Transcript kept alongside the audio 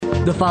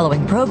The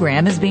following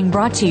program is being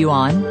brought to you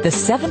on the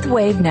Seventh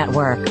Wave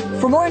Network.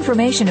 For more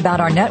information about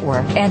our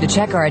network and to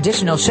check our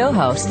additional show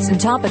hosts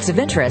and topics of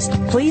interest,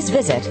 please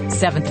visit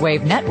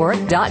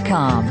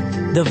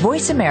seventhwavenetwork.com. The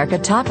Voice America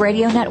Talk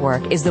Radio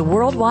Network is the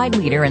worldwide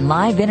leader in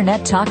live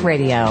Internet talk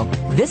radio.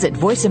 Visit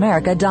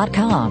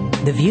voiceamerica.com.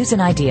 The views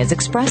and ideas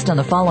expressed on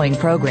the following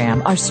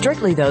program are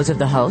strictly those of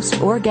the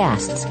host or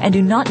guests and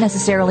do not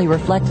necessarily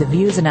reflect the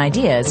views and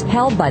ideas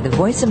held by the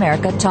Voice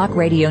America Talk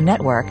Radio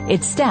Network,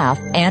 its staff,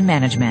 and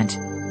management.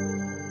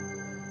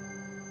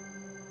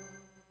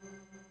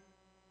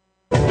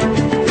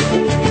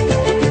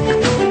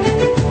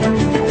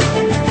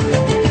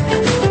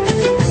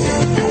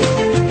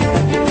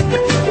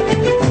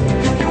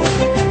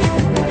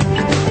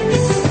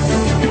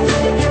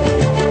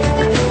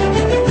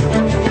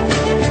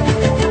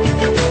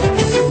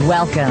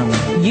 Welcome.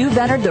 You've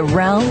entered the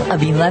realm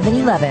of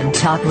 1111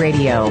 Talk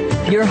Radio.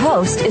 Your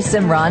host is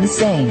Simran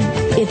Singh.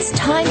 It's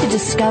time to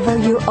discover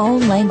your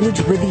own language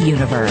with the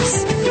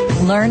universe.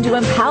 Learn to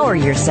empower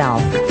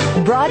yourself,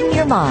 broaden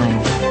your mind,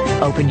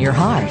 open your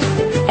heart,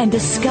 and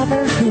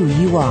discover who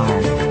you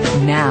are.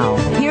 Now,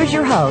 here's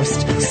your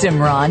host,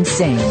 Simran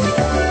Singh.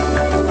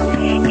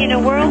 In a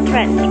world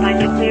threatened by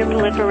nuclear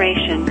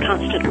proliferation,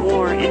 constant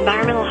war,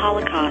 environmental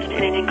holocaust,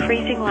 and an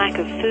increasing lack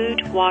of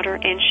food, water,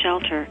 and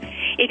shelter,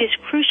 it is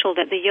crucial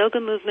that the yoga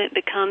movement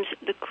becomes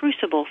the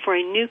crucible for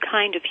a new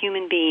kind of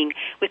human being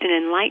with an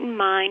enlightened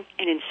mind,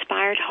 an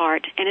inspired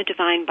heart, and a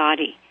divine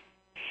body.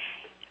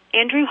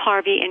 Andrew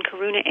Harvey and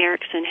Karuna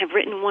Erickson have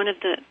written one of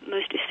the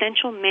most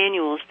essential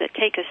manuals that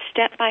take us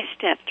step by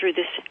step through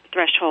this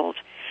threshold.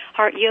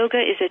 Heart Yoga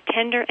is a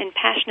tender and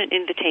passionate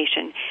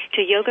invitation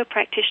to yoga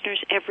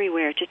practitioners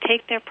everywhere to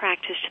take their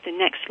practice to the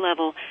next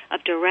level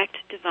of direct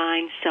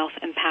divine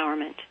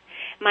self-empowerment.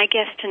 My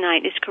guest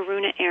tonight is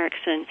Karuna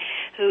Erickson,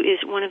 who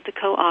is one of the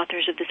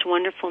co-authors of this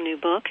wonderful new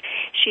book.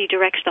 She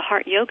directs the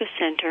Heart Yoga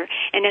Center,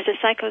 and as a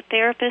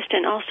psychotherapist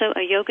and also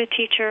a yoga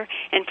teacher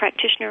and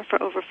practitioner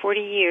for over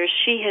 40 years,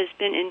 she has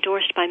been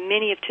endorsed by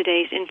many of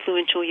today's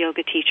influential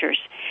yoga teachers.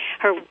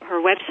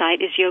 Her website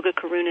is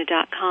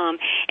yogakaruna.com,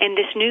 and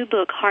this new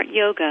book, Heart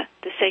Yoga,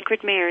 The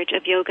Sacred Marriage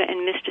of Yoga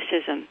and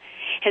Mysticism,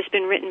 has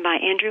been written by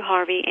Andrew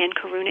Harvey and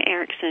Karuna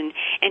Erickson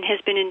and has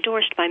been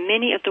endorsed by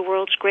many of the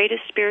world's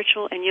greatest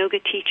spiritual and yoga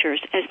teachers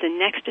as the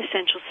next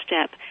essential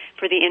step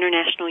for the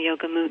international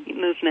yoga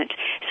movement.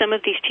 Some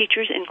of these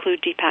teachers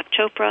include Deepak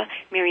Chopra,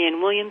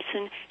 Marianne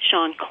Williamson,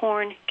 Sean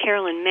Korn,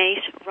 Carolyn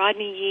Mace,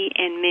 Rodney Yee,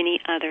 and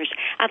many others.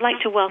 I'd like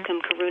to welcome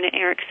Karuna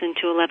Erickson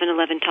to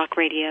 1111 Talk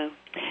Radio.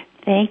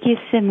 Thank you,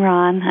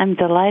 Simran. I'm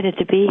delighted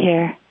to be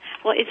here.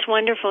 Well, it's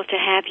wonderful to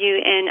have you,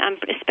 and I'm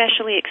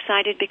especially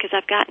excited because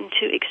I've gotten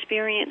to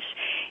experience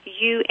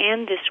you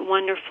and this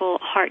wonderful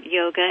heart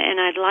yoga,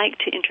 and I'd like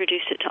to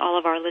introduce it to all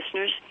of our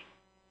listeners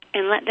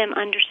and let them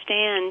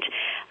understand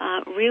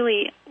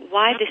really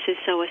why this is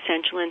so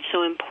essential and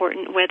so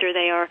important, whether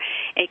they are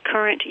a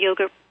current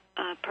yoga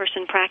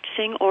person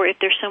practicing or if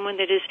there's someone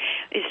that is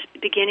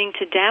beginning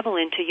to dabble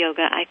into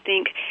yoga. I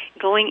think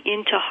going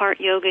into heart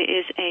yoga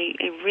is a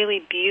really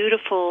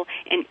beautiful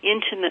and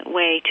intimate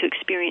way to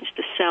experience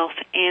the self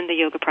and the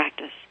yoga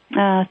practice.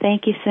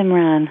 Thank you,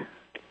 Simran.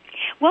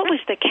 What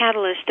was the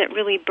catalyst that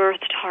really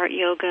birthed heart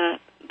yoga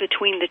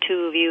between the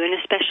two of you, and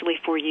especially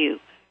for you?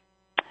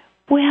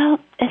 Well,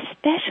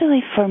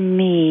 especially for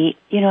me,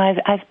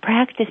 I've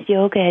practiced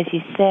yoga, as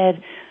you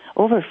said,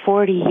 over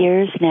 40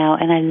 years now,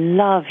 and I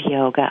love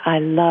yoga. I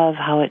love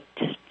how it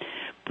just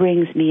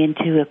brings me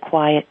into a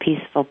quiet,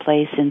 peaceful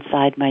place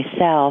inside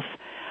myself.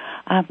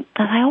 And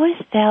I always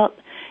felt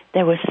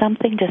there was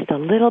something just a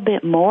little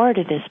bit more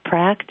to this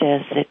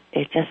practice.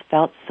 It just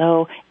felt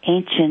so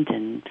ancient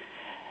and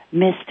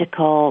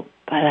mystical,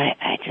 but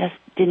I just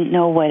didn't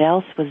know what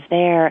else was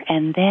there.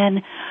 And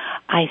then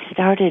I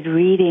started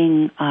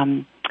reading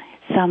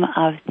some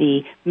of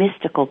the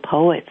mystical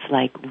poets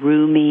like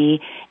Rumi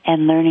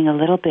and learning a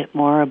little bit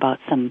more about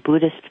some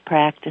Buddhist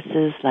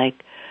practices like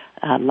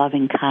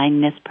loving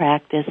kindness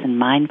practice and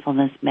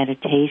mindfulness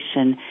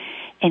meditation,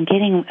 and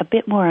getting a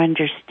bit more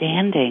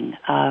understanding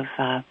of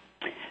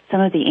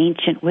some of the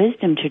ancient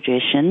wisdom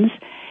traditions.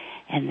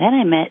 And then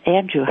I met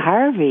Andrew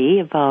Harvey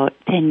about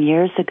 10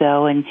 years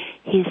ago, and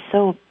he's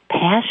so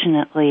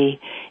passionately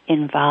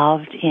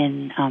involved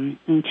in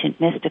ancient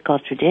mystical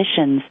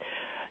traditions.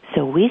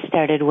 So we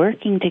started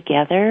working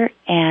together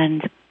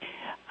and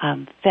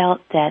felt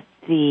that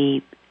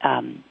the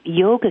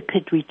yoga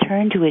could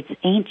return to its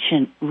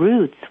ancient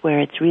roots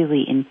where it's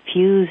really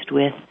infused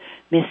with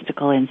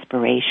mystical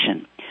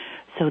inspiration.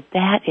 So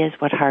that is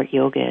what heart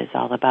yoga is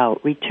all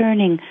about,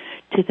 returning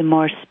to the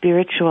more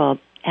spiritual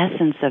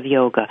essence of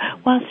yoga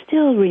while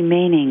still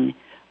remaining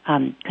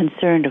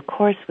concerned, of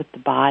course, with the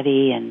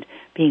body and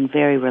being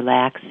very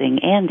relaxing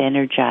and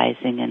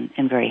energizing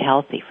and very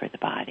healthy for the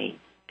body.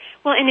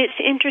 Well, and it's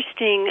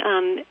interesting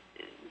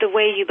the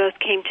way you both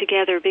came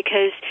together,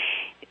 because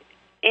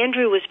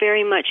Andrew was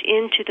very much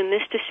into the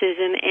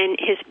mysticism, and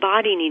his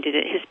body needed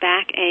it. His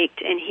back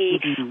ached, and he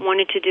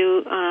wanted to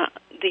do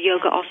the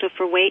yoga also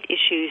for weight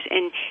issues,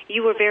 and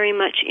you were very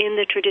much in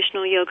the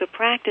traditional yoga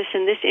practice,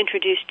 and this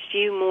introduced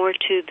you more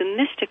to the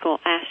mystical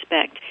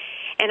aspect.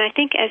 And I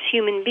think as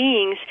human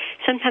beings,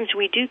 sometimes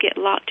we do get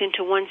locked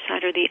into one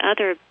side or the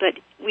other,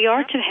 but we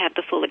are to have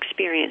the full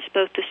experience,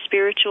 both the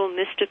spiritual,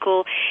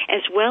 mystical,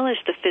 as well as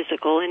the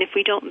physical. And if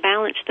we don't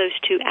balance those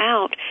two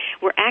out,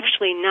 we're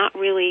actually not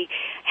really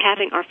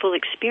having our full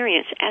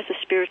experience as a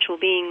spiritual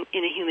being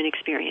in a human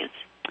experience.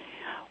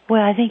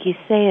 Well, I think you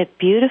say it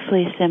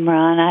beautifully,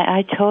 Simran.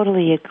 I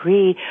totally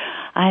agree.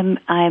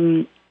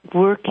 I'm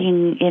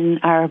working in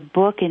our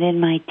book and in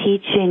my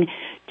teaching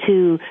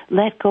to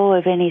let go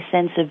of any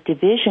sense of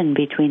division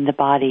between the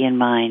body and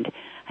mind.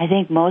 I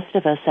think most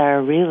of us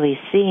are really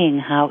seeing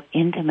how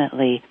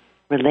intimately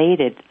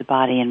related the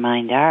body and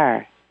mind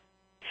are.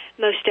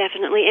 Most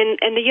definitely.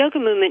 And the yoga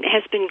movement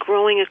has been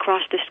growing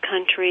across this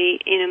country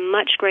in a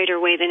much greater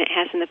way than it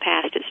has in the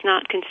past. It's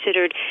not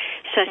considered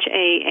such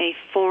a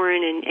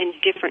foreign and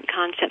different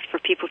concept for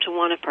people to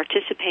want to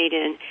participate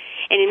in.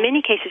 And in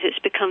many cases,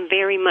 it's become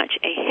very much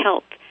a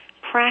health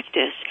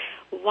practice.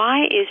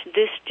 Why is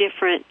this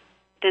different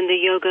than the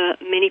yoga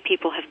many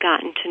people have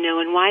gotten to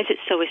know, and why is it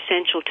so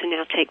essential to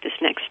now take this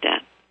next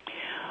step?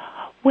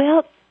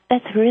 Well,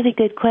 that's a really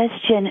good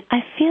question.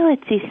 I feel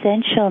it's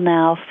essential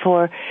now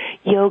for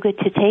yoga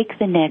to take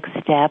the next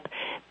step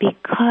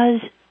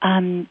because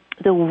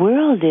the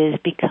world is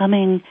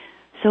becoming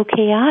so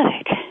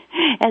chaotic,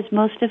 as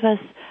most of us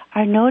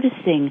are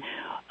noticing.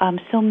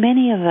 So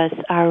many of us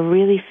are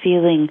really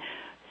feeling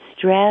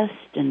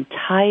stressed and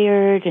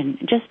tired and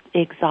just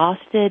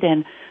exhausted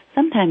and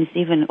sometimes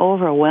even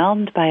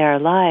overwhelmed by our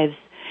lives.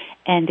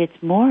 And it's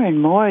more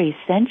and more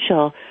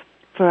essential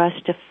for us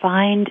to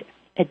find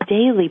a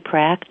daily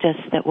practice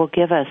that will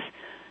give us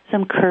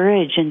some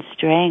courage and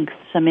strength,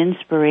 some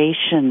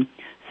inspiration,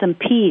 some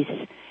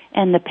peace,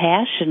 and the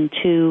passion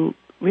to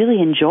really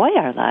enjoy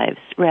our lives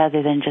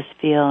rather than just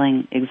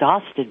feeling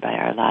exhausted by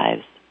our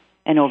lives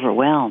and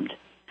overwhelmed.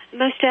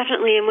 Most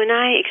definitely. And when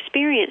I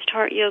experienced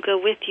heart yoga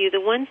with you,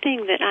 the one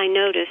thing that I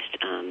noticed,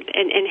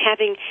 and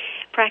having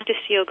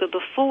practiced yoga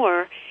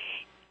before,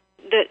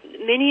 that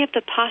many of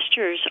the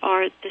postures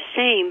are the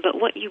same, but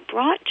what you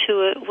brought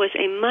to it was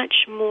a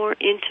much more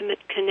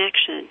intimate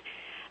connection,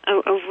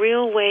 a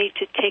real way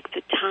to take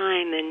the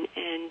time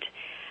and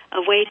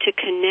a way to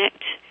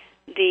connect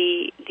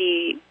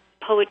the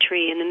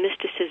poetry and the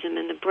mysticism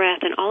and the breath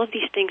and all of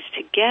these things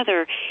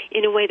together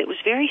in a way that was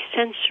very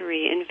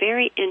sensory and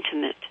very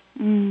intimate.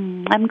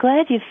 I'm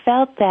glad you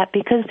felt that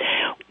because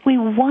we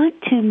want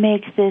to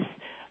make this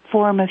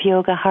form of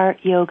yoga, heart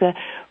yoga,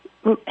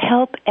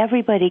 help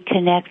everybody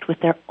connect with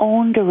their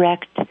own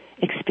direct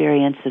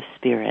experience of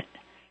spirit,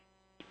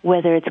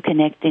 whether it's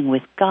connecting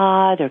with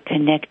God or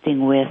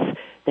connecting with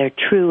their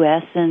true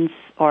essence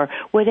or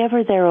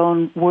whatever their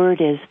own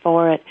word is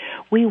for it.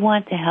 We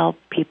want to help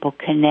people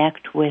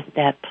connect with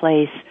that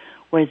place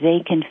where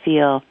they can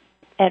feel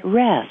at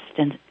rest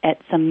and at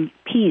some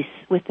peace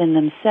within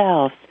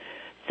themselves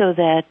so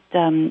that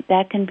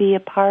that can be a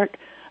part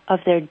of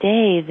their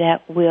day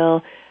that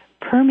will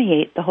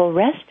permeate the whole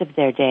rest of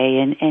their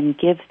day and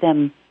give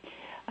them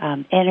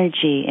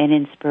energy and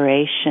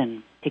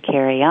inspiration to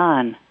carry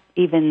on,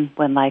 even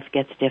when life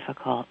gets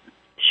difficult.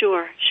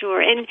 Sure.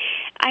 And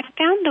I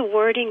found the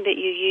wording that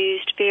you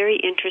used very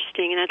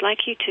interesting, and I'd like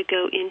you to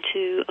go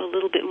into a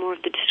little bit more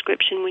of the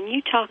description. When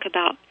you talk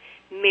about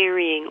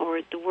marrying or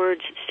the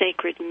words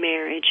sacred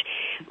marriage,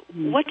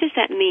 what does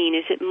that mean?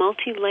 Is it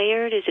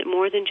multi-layered? Is it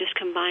more than just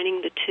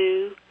combining the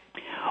two?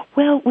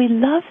 Well, we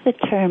love the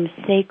term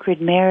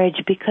sacred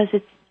marriage because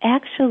it's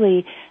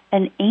actually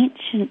an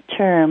ancient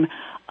term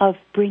of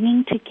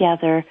bringing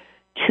together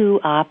two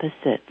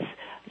opposites,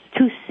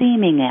 two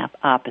seeming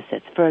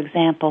opposites. For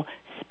example,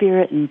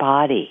 spirit and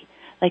body.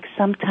 Like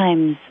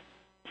sometimes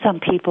some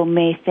people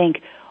may think,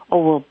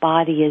 oh, well,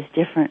 body is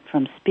different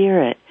from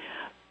spirit.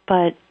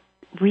 But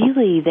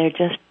really, they're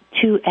just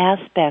two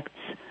aspects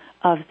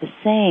of the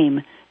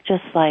same,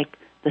 just like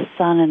the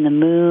sun and the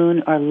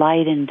moon, or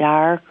light and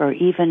dark, or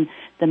even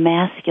the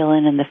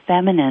masculine and the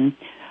feminine.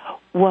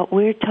 What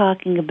we're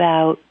talking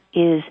about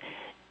is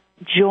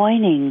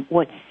joining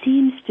what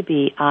seems to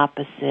be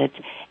opposite,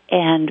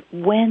 and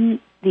when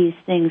these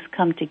things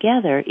come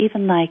together,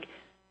 even like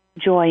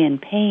joy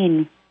and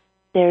pain,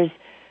 there's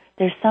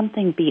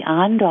something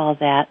beyond all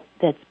that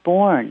that's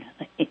born.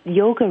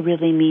 Yoga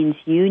really means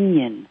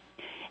union.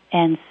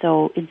 And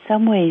so in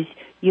some ways,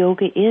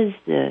 yoga is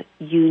the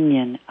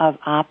union of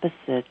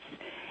opposites.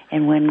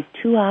 And when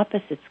two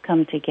opposites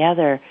come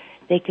together,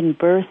 they can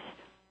birth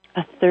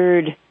a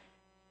third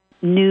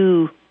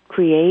new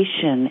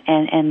creation.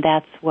 And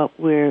that's what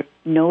we're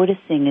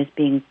noticing is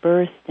being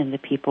birthed in the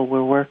people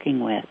we're working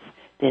with,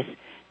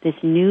 this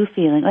new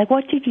feeling. Like,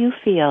 what did you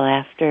feel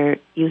after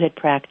you had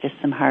practiced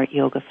some heart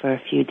yoga for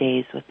a few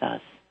days with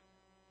us?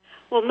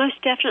 Well,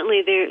 most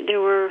definitely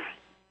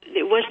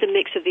it was the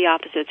mix of the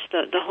opposites.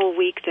 The whole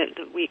week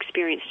that we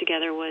experienced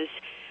together was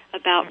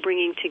about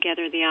bringing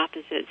together the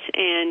opposites.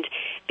 And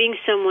being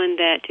someone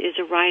that is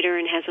a writer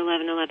and has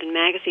 1111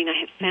 magazine, I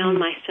have found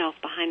myself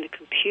behind the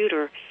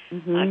computer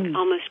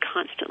almost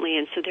constantly,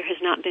 and so there has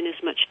not been as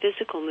much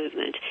physical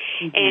movement.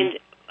 And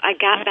I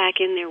got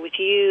back in there with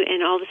you,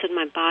 and all of a sudden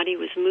my body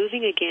was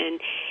moving again,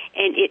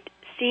 and it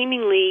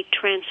seemingly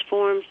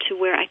transformed to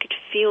where I could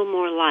feel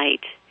more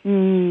light.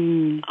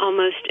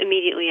 Almost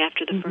immediately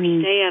after the first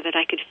day of it,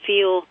 I could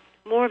feel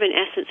more of an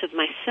essence of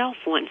myself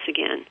once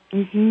again,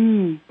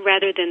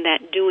 rather than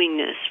that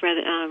doingness,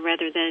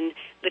 rather than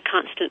the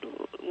constant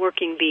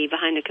working bee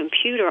behind a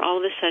computer. All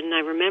of a sudden I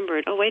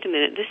remembered, oh, wait a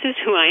minute, this is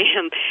who I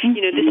am.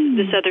 This is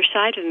this other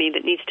side of me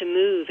that needs to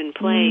move and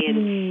play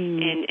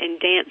and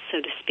dance, so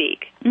to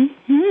speak.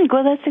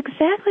 Well, that's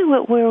exactly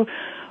what we're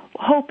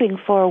hoping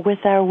for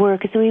with our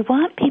work, is that we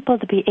want people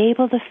to be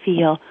able to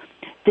feel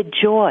the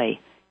joy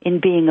in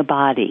being a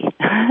body,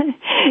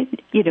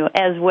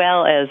 as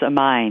well as a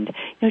mind.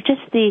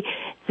 Just the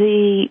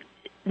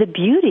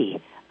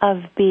beauty of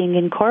being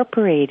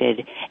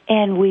incorporated.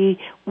 And we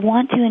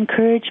want to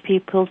encourage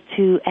people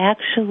to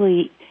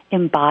actually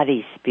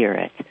embody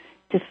spirit,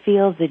 to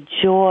feel the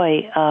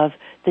joy of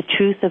the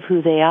truth of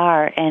who they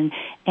are, and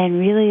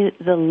really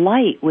the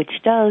light which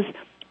does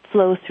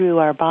flow through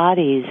our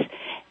bodies.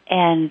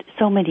 And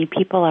so many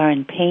people are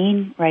in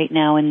pain right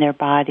now in their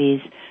bodies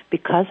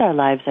because our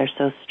lives are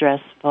so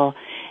stressful.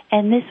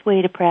 And this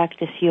way to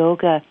practice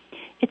yoga,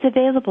 it's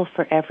available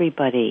for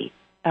everybody,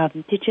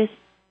 to just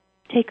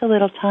take a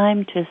little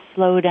time to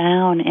slow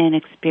down and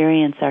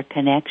experience our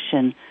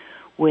connection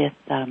with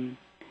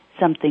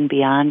something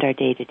beyond our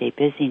day-to-day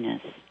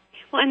busyness.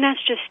 Well, and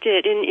that's just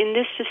it. In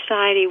this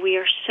society, we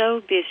are so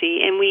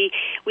busy, and we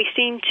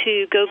seem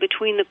to go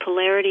between the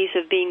polarities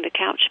of being the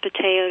couch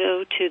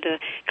potato to the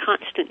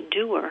constant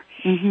doer.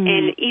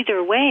 And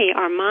either way,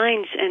 our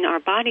minds and our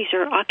bodies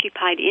are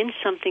occupied in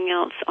something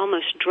else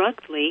almost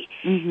druggedly,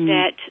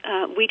 that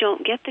we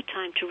don't get the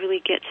time to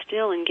really get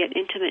still and get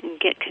intimate and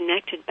get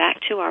connected back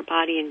to our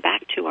body and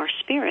back to our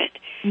spirit.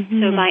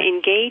 So by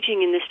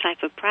engaging in this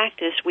type of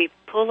practice, we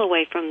pull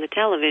away from the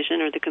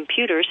television or the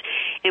computers,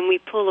 and we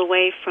pull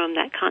away from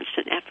that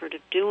constant effort of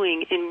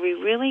doing, and we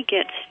really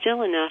get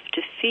still enough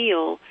to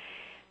feel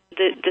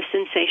the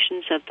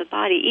sensations of the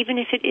body, even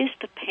if it is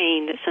the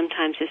pain that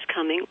sometimes is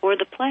coming or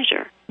the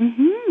pleasure.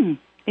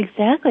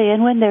 Exactly.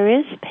 And when there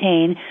is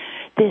pain,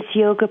 this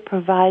yoga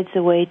provides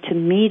a way to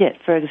meet it.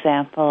 For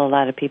example, a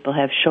lot of people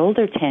have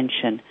shoulder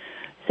tension.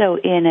 So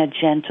in a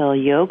gentle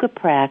yoga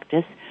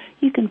practice,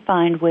 you can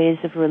find ways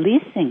of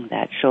releasing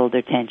that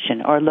shoulder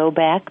tension, or low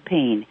back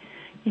pain,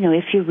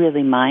 if you're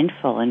really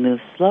mindful and move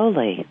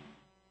slowly.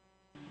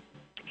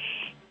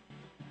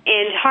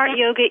 And Heart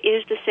Yoga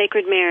is the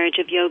sacred marriage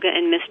of yoga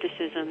and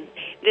mysticism.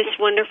 This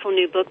wonderful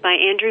new book by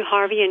Andrew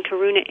Harvey and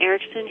Karuna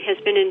Erickson has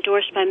been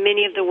endorsed by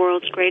many of the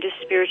world's greatest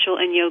spiritual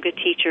and yoga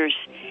teachers.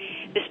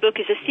 This book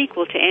is a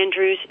sequel to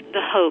Andrew's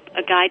The Hope,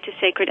 A Guide to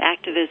Sacred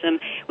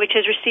Activism, which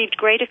has received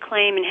great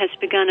acclaim and has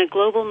begun a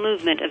global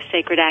movement of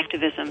sacred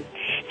activism.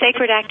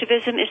 Sacred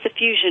activism is the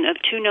fusion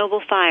of two noble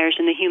fires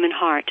in the human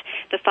heart,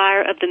 the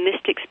fire of the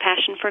mystic's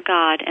passion for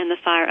God and the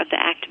fire of the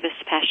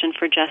activist's passion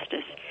for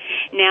justice.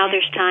 Now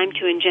there's time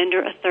to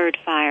engender a third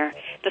fire,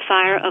 the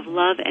fire of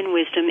love and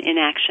wisdom in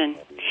action.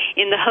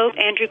 In The Hope,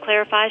 Andrew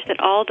clarifies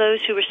that all those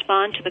who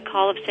respond to the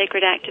call of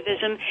sacred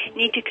activism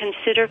need to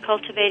consider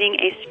cultivating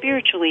a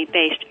spiritually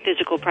based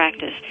physical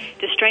practice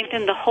to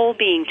strengthen the whole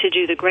being to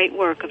do the great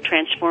work of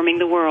transforming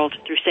the world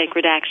through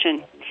sacred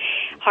action.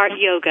 Heart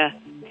Yoga,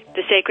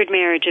 the sacred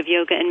marriage of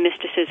yoga and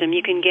mysticism.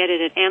 You can get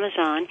it at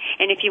Amazon.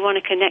 And if you want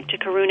to connect to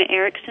Karuna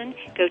Erickson,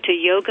 go to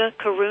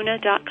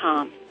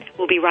yogakaruna.com.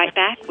 We'll be right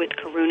back with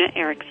Karuna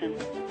Erickson.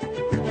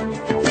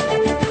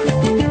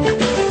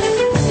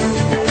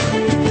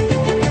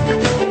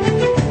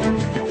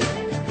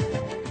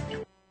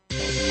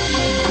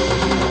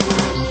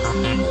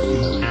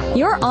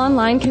 Your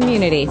online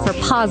community for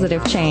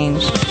positive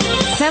change.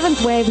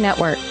 Seventh Wave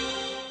Network.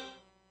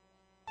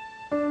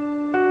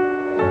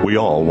 We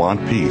all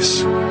want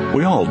peace.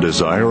 We all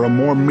desire a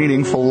more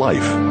meaningful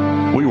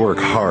life. We work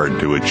hard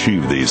to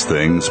achieve these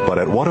things, but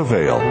at what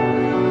avail?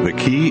 The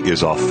key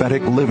is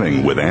authentic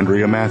living with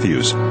Andrea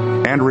Matthews.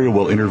 Andrea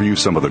will interview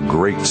some of the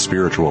great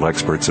spiritual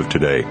experts of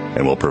today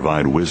and will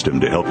provide wisdom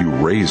to help you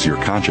raise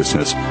your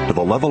consciousness to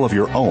the level of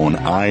your own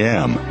I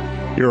am.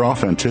 Your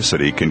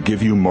authenticity can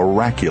give you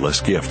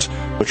miraculous gifts,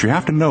 but you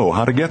have to know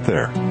how to get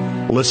there.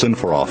 Listen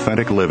for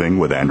Authentic Living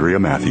with Andrea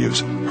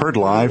Matthews. Heard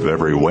live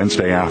every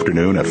Wednesday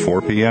afternoon at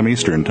 4 p.m.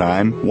 Eastern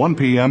Time, 1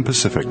 p.m.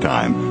 Pacific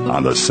Time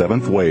on the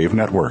Seventh Wave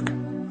Network.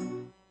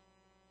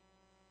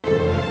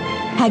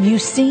 Have you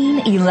seen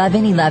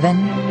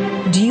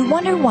 1111? Do you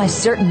wonder why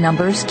certain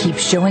numbers keep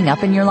showing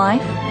up in your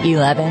life?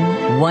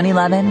 11,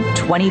 111,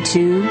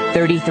 22,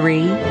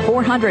 33,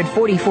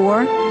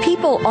 444.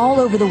 People all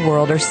over the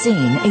world are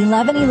seeing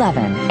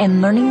 1111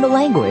 and learning the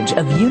language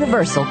of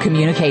universal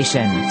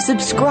communication.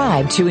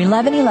 Subscribe to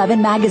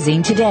 1111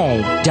 Magazine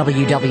today.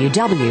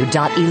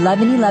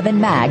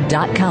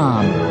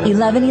 www.1111mag.com.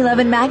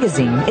 1111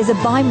 Magazine is a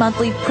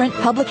bi-monthly print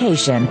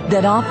publication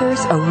that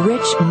offers a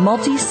rich,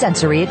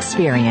 multi-sensory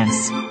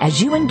experience.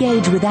 As you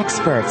engage with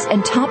experts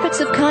and topics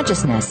of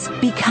consciousness,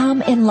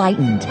 become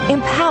enlightened,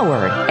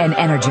 empowered, and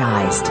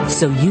energized,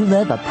 so you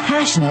live a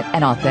passionate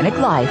and authentic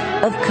life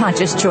of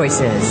conscious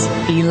choices.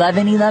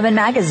 1111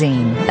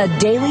 Magazine, a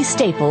daily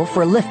staple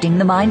for lifting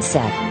the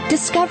mindset,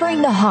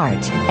 discovering the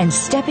heart, and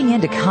stepping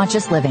into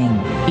conscious living.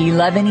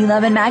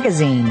 1111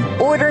 Magazine.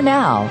 Order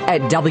now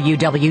at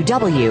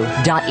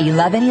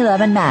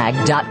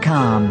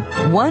www.1111mag.com.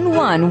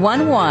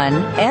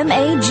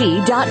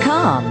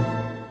 1111mag.com.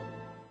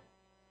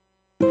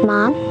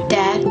 Mom?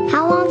 Dad?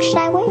 How long should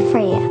I wait for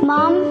you?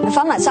 Mom? If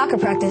I'm at soccer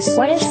practice.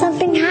 What if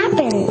something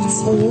happens?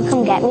 Will you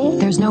come get me?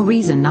 There's no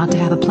reason not to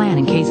have a plan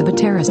in case of a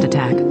terrorist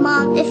attack.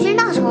 Mom, if you're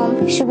not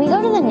home, should we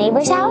go to the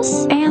neighbor's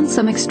house? And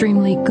some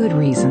extremely good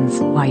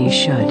reasons why you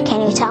should.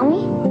 Can you tell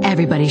me?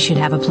 Everybody should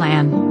have a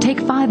plan. Take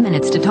 5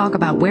 minutes to talk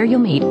about where you'll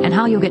meet and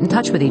how you'll get in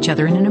touch with each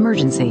other in an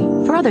emergency.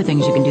 For other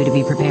things you can do to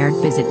be prepared,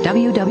 visit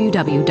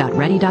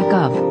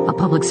www.ready.gov. A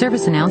public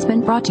service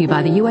announcement brought to you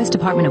by the U.S.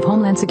 Department of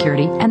Homeland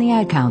Security and the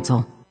Ad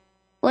Council.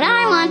 What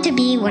I want to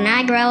be when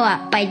I grow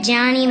up by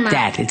Johnny Marr.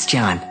 Dad, it's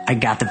John. I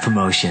got the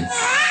promotion.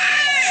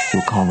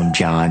 We'll call him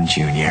John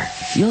Jr.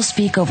 You'll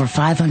speak over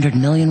 500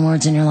 million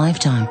words in your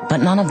lifetime,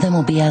 but none of them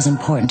will be as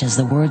important as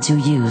the words you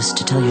use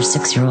to tell your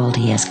 6-year-old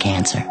he has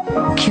cancer.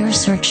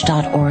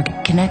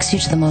 CureSearch.org connects you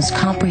to the most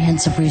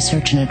comprehensive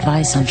research and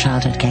advice on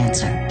childhood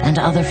cancer and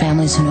to other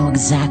families who know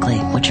exactly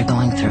what you're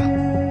going through.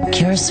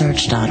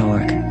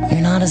 CureSearch.org.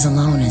 You're not as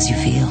alone as you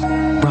feel.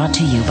 Brought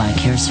to you by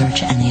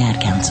CureSearch and the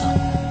Ad Council.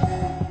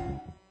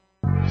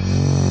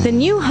 The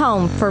new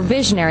home for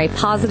visionary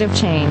positive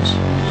change.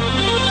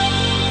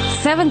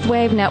 Seventh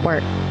Wave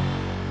Network.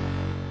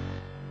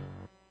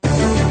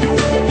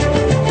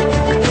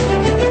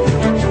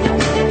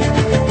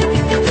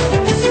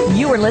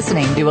 You are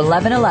listening to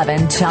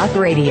 1111 Talk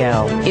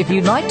Radio. If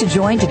you'd like to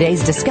join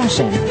today's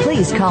discussion,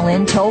 please call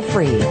in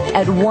toll-free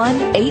at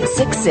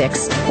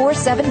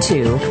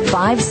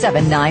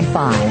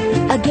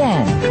 1-866-472-5795.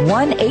 Again,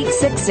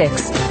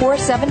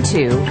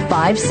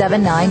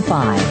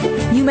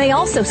 1-866-472-5795. You may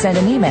also send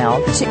an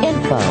email to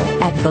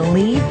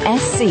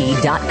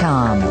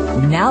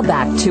info@believesc.com. Now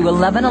back to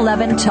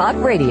 1111 Talk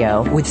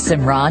Radio with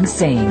Simran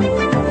Singh.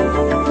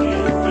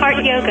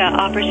 Heart Yoga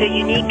offers a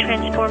unique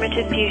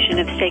transformative fusion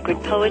of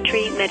sacred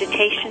poetry,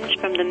 meditations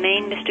from the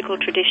main mystical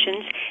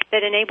traditions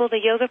that enable the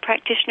yoga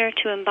practitioner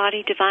to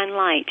embody divine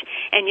light,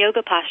 and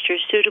yoga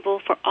postures suitable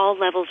for all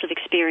levels of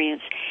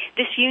experience.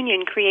 This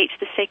union creates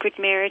the sacred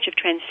marriage of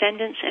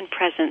transcendence and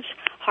presence,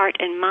 heart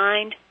and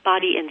mind,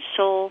 body and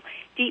soul,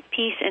 deep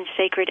peace and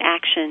sacred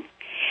action.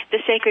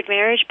 The sacred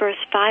marriage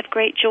births 5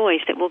 great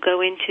joys that we'll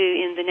go into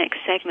in the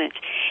next segment.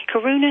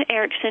 Karuna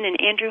Erickson and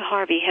Andrew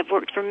Harvey have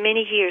worked for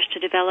many years to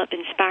develop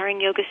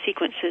inspiring yoga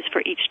sequences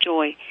for each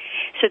joy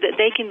so that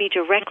they can be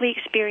directly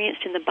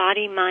experienced in the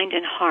body, mind,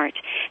 and heart.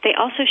 They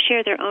also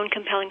share their own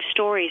compelling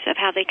stories of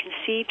how they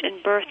conceived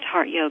and birthed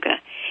Heart Yoga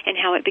and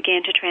how it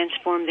began to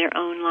transform their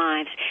own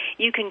lives.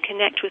 You can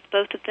connect with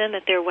both of them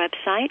at their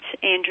websites.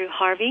 Andrew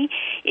Harvey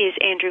is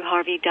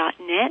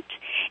andrewharvey.net,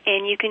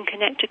 and you can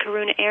connect to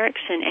Karuna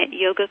Erickson at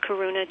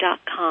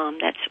yogakaruna.com.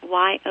 That's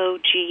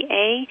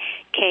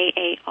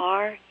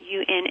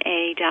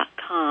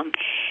yogakaruna.com.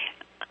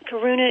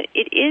 Karuna,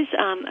 it is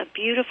a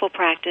beautiful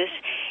practice,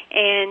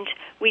 and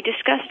we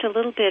discussed a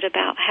little bit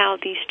about how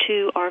these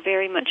two are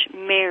very much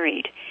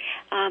married.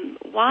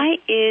 Why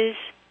is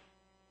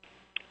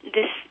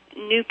this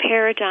new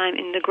paradigm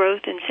in the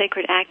growth in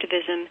sacred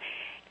activism,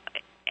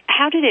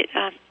 how did it,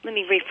 let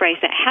me rephrase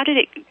that, how did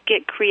it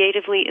get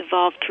creatively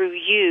evolved through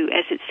you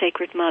as its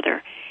sacred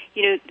mother?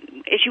 You know,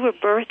 as you were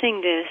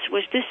birthing this,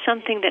 was this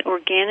something that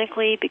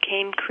organically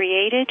became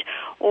created,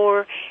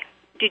 or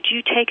did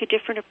you take a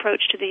different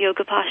approach to the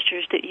yoga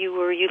postures that you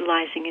were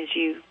utilizing as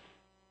you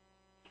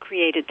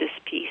created this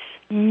piece?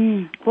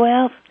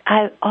 Well,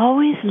 I've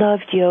always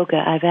loved yoga.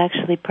 I've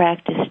actually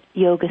practiced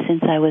yoga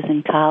since I was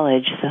in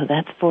college, so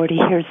that's 40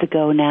 years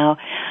ago now.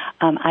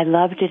 I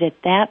loved it at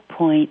that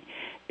point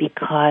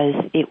because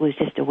it was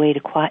just a way to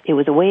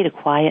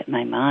quiet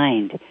my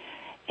mind.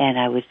 And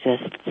I was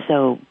just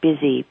so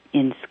busy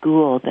in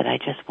school that I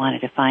just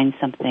wanted to find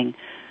something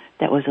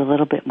that was a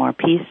little bit more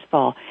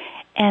peaceful.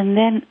 And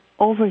then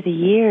over the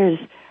years,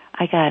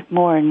 I got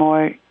more and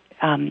more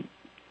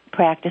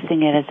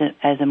practicing it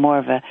as a more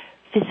of a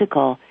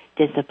physical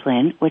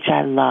discipline, which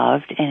I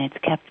loved, and it's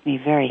kept me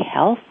very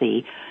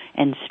healthy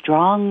and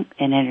strong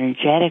and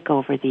energetic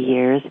over the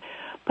years.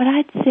 But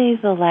I'd say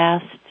the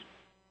last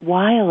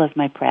while of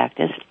my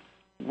practice,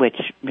 which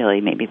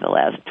really maybe the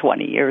last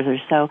 20 years or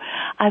so,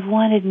 I've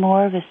wanted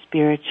more of a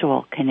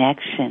spiritual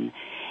connection.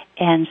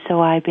 And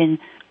so I've been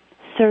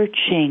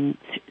searching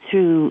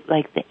through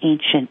like the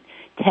ancient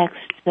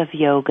texts of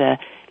yoga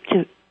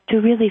to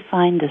really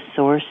find the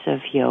source of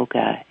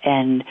yoga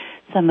and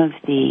some of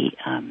the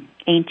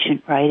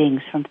ancient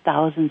writings from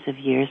thousands of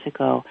years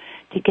ago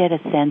to get a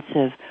sense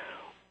of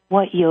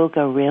what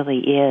yoga really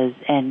is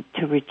and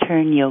to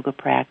return yoga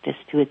practice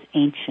to its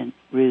ancient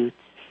roots.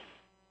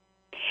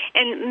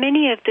 And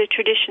many of the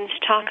traditions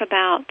talk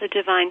about the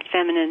divine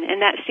feminine,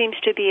 and that seems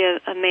to be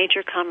a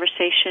major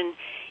conversation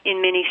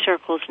in many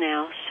circles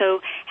now. So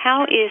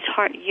how is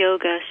Heart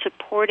Yoga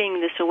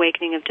supporting this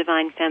awakening of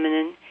divine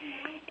feminine,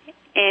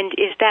 and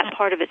is that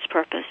part of its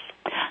purpose?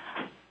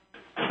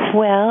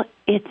 Well,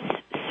 it's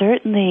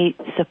certainly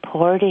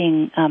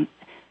supporting...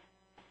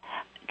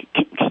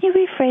 Can you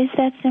rephrase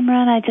that,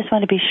 Simran? I just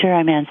want to be sure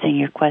I'm answering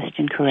your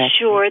question correctly.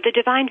 Sure. The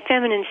divine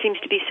feminine seems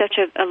to be such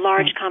a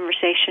large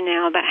conversation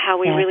now about how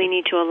we really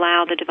need to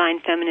allow the divine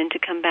feminine to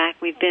come back.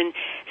 We've been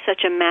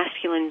such a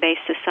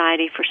masculine-based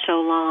society for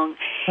so long.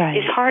 Right.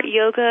 Is Heart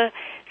Yoga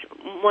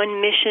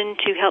one mission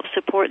to help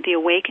support the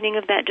awakening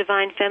of that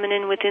divine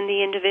feminine within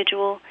the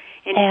individual?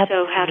 And if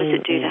so, how does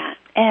it do that?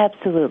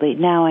 Absolutely.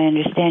 Now I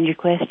understand your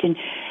question.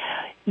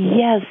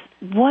 Yes,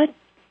 what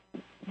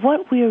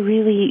we're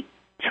really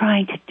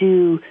trying to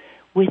do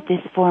with this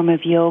form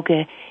of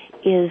yoga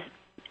is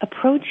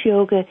approach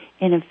yoga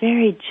in a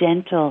very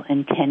gentle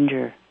and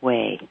tender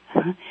way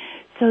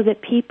so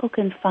that people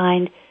can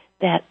find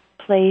that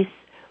place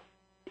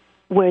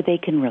where they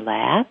can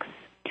relax,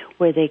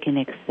 where they can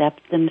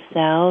accept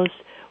themselves,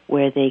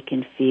 where they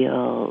can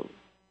feel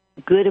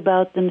good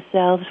about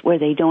themselves, where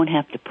they don't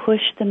have to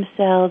push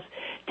themselves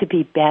to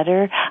be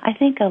better. I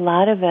think a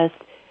lot of us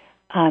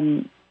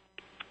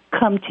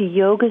come to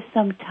yoga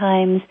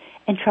sometimes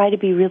and try to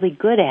be really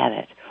good at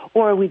it.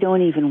 Or we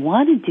don't even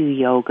want to do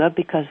yoga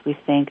because we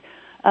think,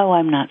 oh,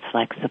 I'm not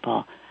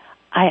flexible.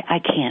 I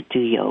can't do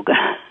yoga.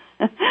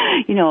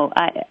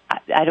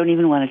 I don't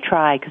even want to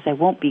try because I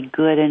won't be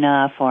good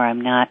enough, or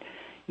I'm not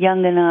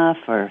young enough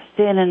or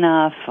thin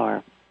enough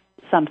or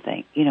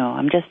something.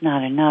 I'm just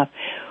not enough.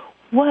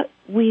 What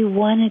we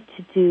wanted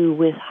to do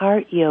with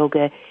Heart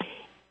Yoga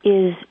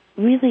is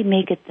really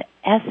make it the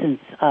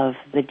essence of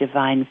the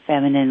divine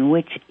feminine,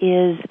 which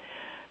is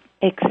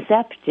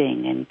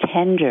accepting and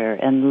tender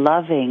and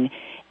loving,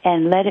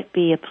 and let it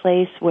be a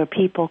place where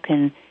people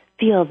can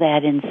feel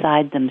that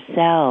inside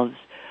themselves.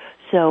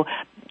 So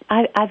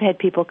I've had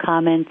people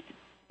comment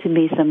to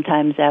me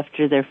sometimes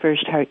after their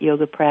first Heart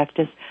Yoga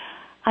practice,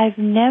 I've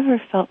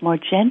never felt more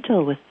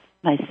gentle with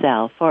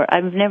myself, or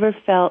I've never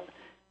felt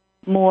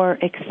more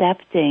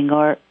accepting,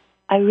 or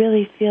I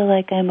really feel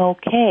like I'm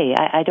okay.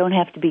 I don't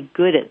have to be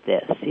good at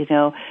this,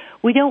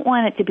 We don't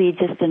want it to be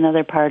just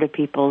another part of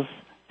people's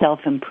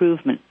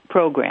self-improvement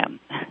program.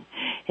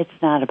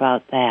 It's not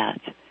about that.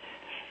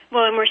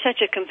 Well, and we're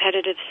such a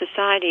competitive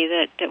society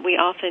that we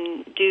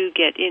often do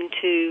get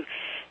into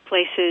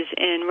places,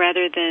 and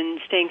rather than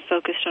staying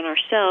focused on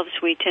ourselves,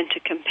 we tend to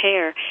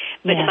compare.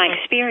 But my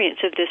experience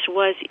of this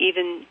was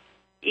even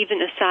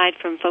aside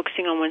from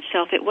focusing on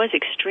oneself, it was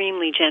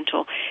extremely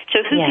gentle.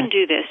 So who can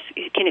do this?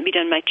 Can it be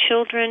done by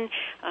children,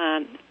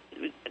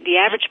 the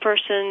average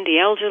person, the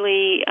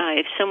elderly?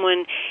 If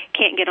someone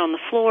can't get on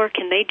the floor,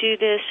 can they do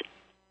this?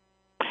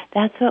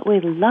 That's what we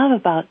love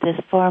about this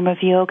form of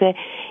yoga,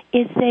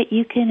 is that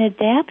you can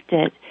adapt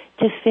it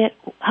to fit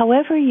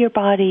however your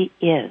body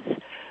is.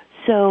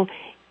 So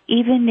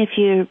even if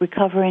you're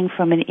recovering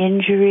from an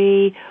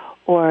injury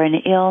or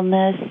an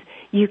illness,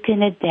 you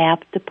can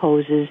adapt the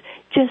poses.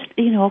 Just,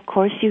 of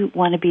course, you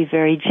want to be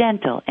very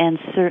gentle. And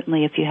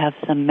certainly if you have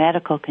some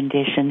medical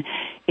condition,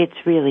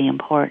 it's really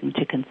important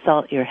to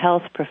consult your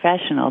health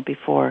professional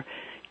before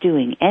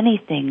doing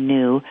anything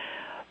new.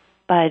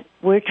 But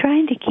we're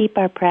trying to keep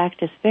our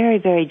practice very,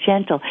 very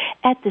gentle.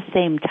 At the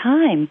same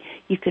time,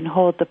 you can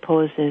hold the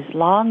poses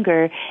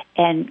longer,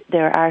 and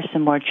there are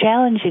some more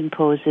challenging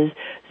poses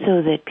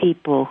so that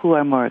people who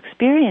are more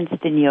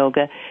experienced in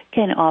yoga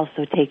can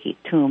also take it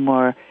to a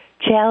more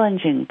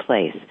challenging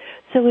place.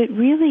 So it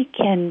really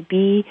can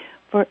be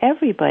for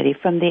everybody,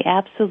 from the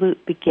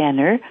absolute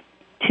beginner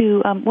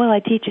to, I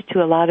teach it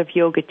to a lot of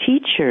yoga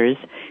teachers,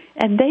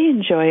 and they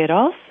enjoy it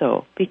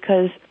also,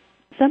 because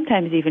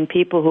sometimes even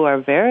people who are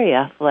very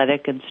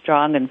athletic and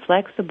strong and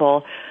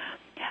flexible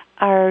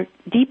are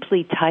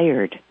deeply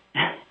tired.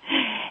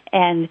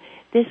 And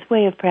this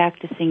way of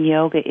practicing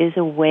yoga is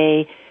a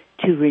way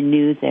to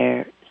renew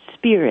their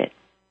spirit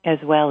as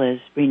well as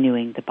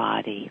renewing the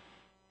body.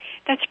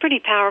 That's pretty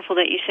powerful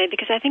that you say,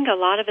 because I think a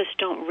lot of us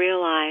don't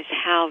realize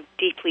how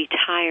deeply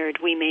tired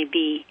we may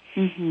be.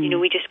 Mm-hmm.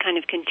 We just kind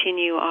of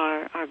continue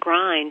our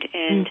grind,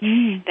 and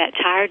that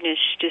tiredness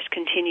just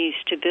continues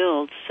to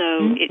build.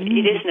 So it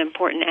is an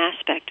important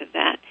aspect of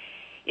that.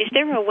 Is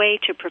there a way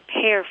to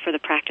prepare for the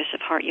practice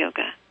of Heart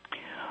Yoga?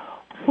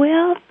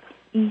 Well,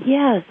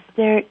 yes,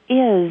 there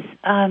is.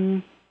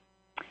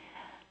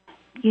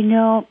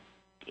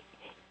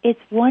 It's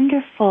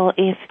wonderful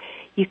if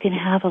you can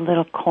have a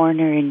little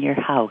corner in your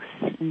house.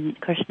 And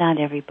of course, not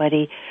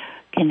everybody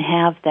can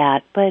have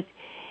that. But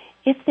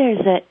if there's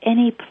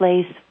any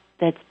place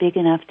that's big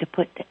enough to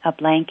put a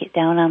blanket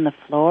down on the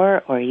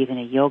floor or even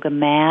a yoga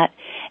mat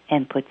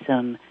and put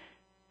some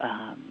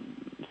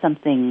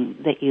something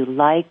that you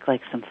like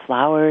some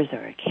flowers or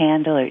a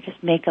candle, or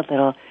just make a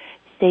little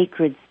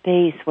sacred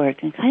space where it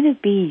can kind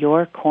of be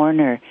your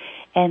corner.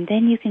 And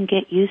then you can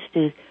get used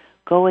to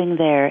going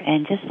there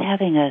and just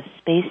having a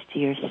space to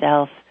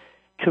yourself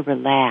to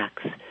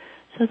relax.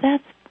 So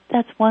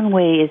that's one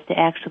way, is to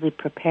actually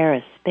prepare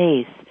a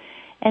space.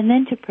 And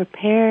then to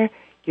prepare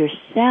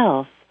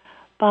yourself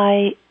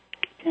by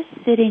just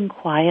sitting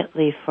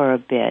quietly for a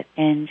bit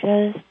and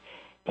just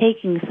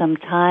taking some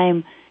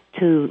time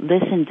to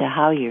listen to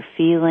how you're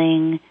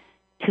feeling,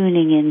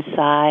 tuning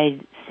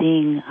inside,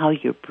 seeing how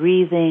you're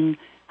breathing,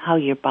 how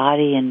your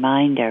body and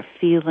mind are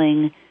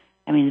feeling.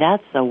 I mean,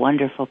 that's a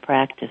wonderful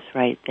practice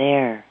right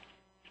there.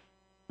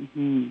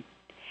 Mm-hmm.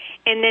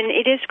 And then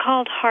it is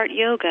called heart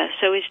yoga.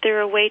 So is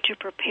there a way to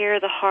prepare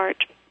the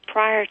heart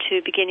prior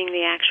to beginning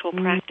the actual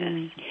practice?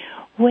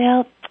 Mm-hmm.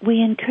 Well,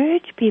 we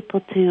encourage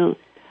people to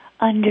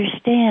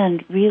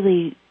understand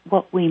really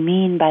what we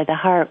mean by the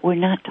heart. We're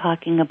not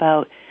talking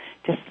about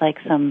just like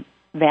some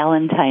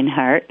Valentine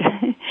heart,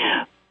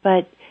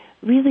 but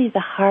really the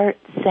heart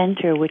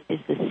center, which is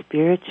the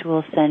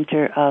spiritual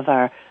center of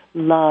our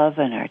love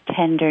and our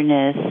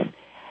tenderness,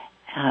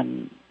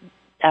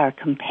 our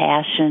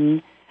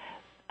compassion,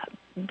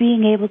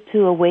 being able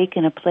to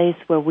awaken a place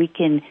where we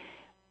can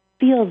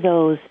feel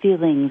those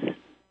feelings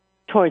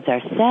towards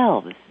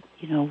ourselves,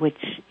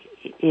 which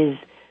is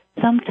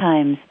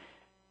sometimes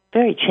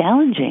very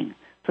challenging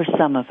for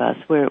some of us.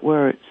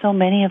 We're so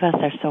many of us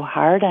are so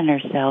hard on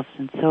ourselves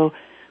and so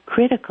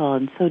critical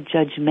and so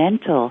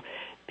judgmental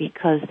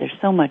because there's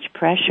so much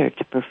pressure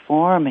to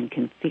perform and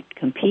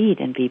compete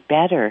and be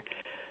better.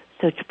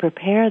 So to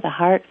prepare the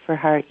heart for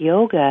heart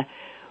yoga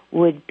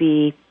would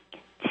be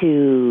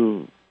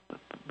to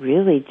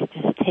really to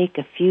just take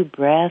a few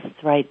breaths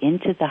right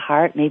into the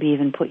heart, maybe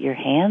even put your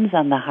hands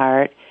on the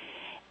heart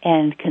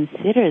and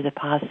consider the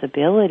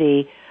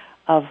possibility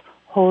of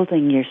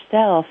holding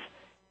yourself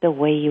the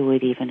way you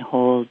would even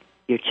hold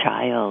your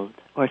child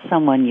or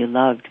someone you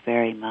loved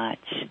very much,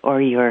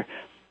 or your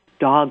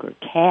dog or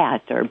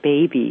cat or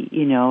baby,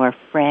 or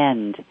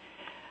friend.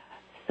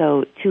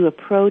 So to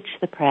approach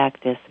the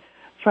practice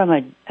from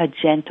a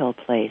gentle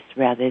place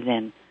rather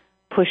than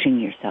pushing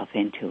yourself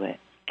into it.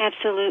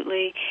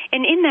 Absolutely.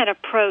 And in that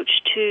approach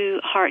to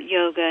heart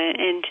yoga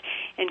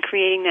and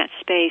creating that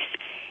space,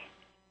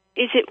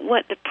 is it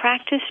what the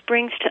practice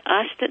brings to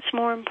us that's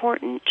more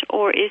important,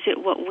 or is it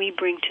what we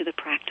bring to the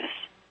practice?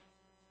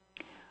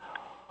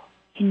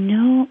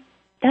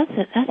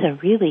 That's a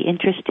really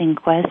interesting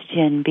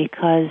question,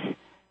 because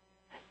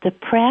the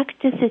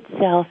practice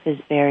itself is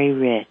very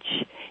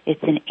rich.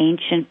 It's an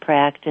ancient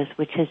practice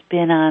which has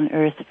been on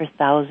earth for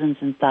thousands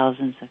and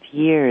thousands of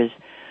years.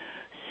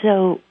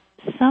 So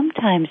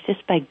sometimes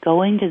just by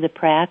going to the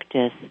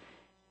practice,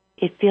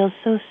 it feels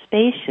so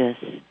spacious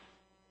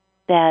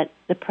that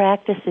the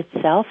practice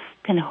itself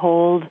can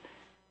hold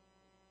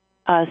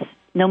us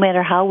no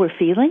matter how we're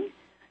feeling.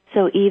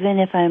 So even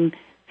if I'm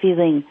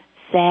feeling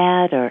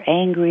sad or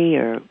angry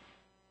or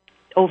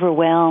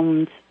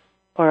overwhelmed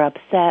or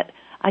upset,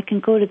 I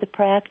can go to the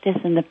practice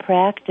and the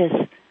practice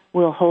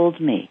will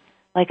hold me.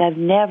 Like I've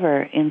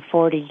never in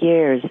 40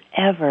 years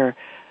ever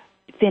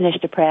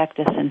finished a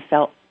practice and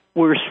felt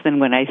worse than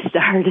when I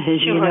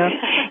started, Sure.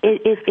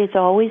 It's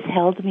always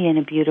held me in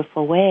a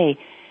beautiful way.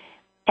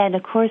 And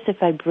of course,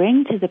 if I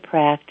bring to the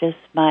practice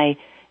my,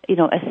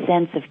 a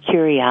sense of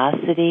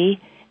curiosity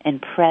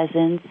and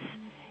presence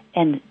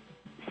and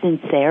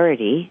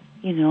sincerity,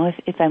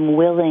 if I'm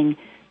willing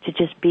to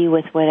just be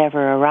with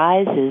whatever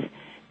arises,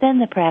 then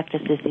the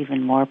practice is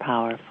even more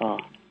powerful.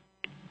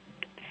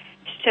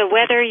 So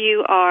whether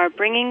you are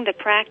bringing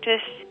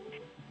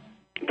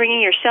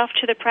yourself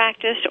to the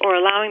practice or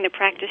allowing the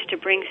practice to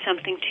bring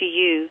something to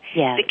you,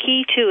 yes. The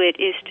key to it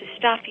is to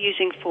stop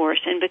using force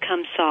and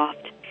become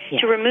soft,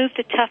 yes. to remove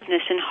the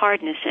toughness and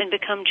hardness and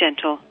become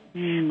gentle.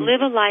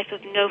 Live a life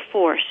of no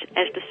force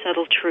as the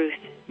subtle truth.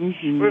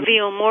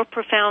 Reveal more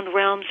profound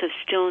realms of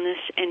stillness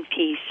and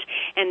peace.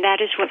 And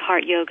that is what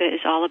heart yoga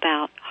is all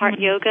about. Heart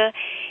yoga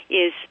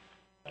is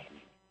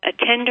a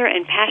tender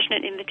and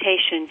passionate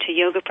invitation to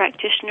yoga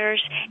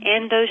practitioners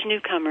and those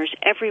newcomers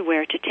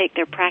everywhere to take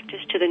their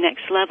practice to the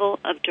next level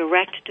of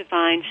direct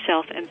divine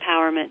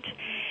self-empowerment.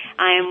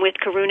 I am with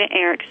Karuna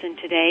Erickson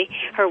today.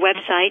 Her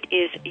website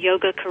is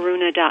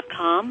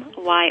yogakaruna.com,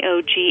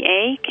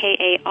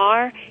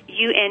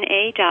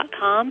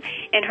 yogakaruna.com,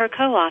 and her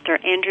co-author,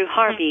 Andrew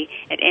Harvey,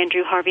 at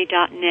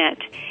andrewharvey.net.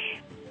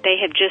 They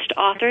have just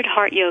authored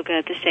Heart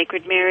Yoga, The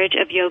Sacred Marriage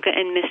of Yoga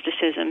and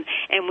Mysticism,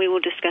 and we will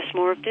discuss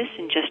more of this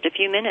in just a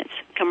few minutes.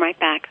 Come right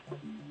back.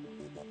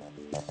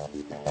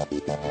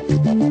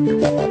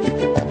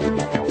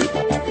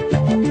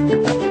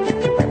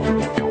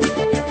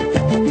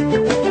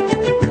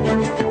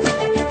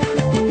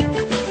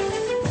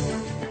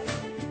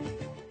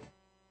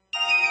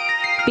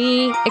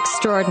 Be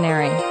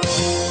extraordinary.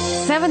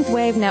 Seventh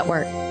Wave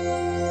Network.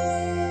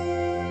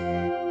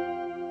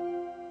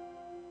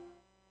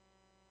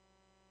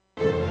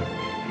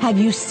 Have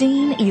you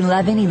seen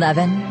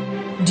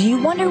 1111? Do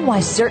you wonder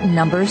why certain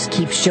numbers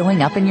keep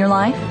showing up in your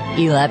life?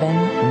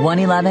 11,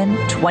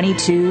 111,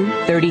 22,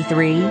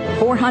 33,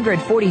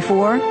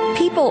 444.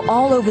 People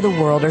all over the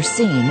world are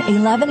seeing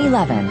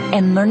 1111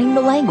 and learning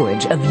the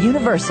language of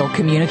universal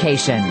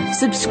communication.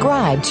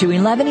 Subscribe to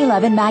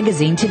 1111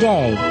 Magazine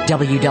today.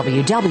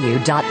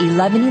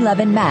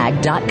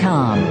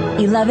 www.1111mag.com.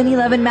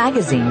 1111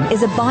 Magazine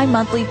is a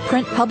bi-monthly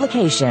print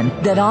publication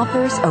that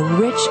offers a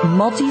rich,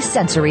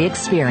 multi-sensory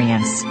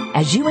experience.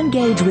 As you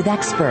engage with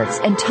experts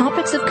and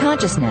topics of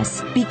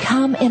consciousness,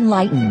 become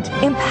enlightened,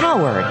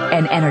 empowered,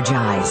 and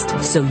energized,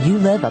 so you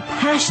live a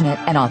passionate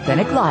and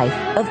authentic life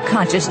of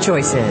conscious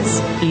choices.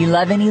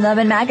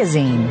 1111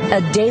 Magazine,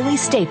 a daily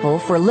staple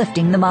for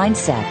lifting the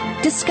mindset,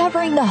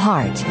 discovering the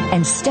heart,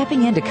 and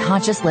stepping into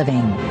conscious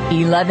living.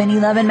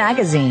 1111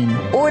 Magazine.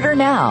 Order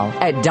now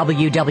at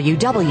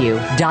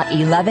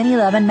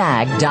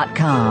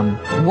www.1111mag.com.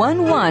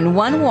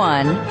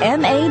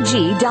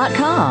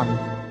 1111mag.com.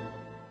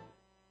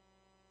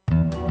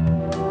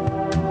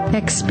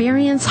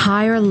 Experience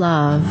higher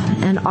love,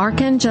 an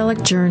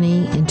archangelic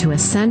journey into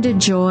ascended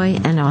joy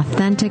and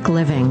authentic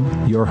living.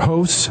 Your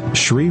hosts,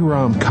 Sri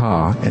Ram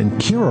Ka and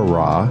Kira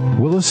Ra,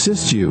 will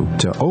assist you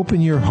to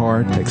open your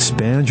heart,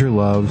 expand your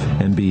love,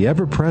 and be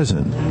ever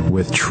present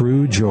with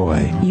true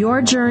joy.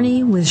 Your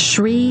journey with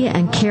Sri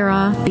and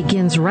Kira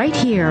begins right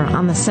here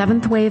on the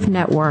Seventh Wave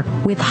Network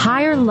with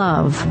Higher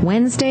Love,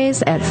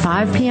 Wednesdays at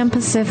 5 p.m.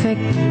 Pacific,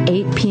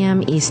 8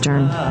 p.m.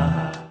 Eastern.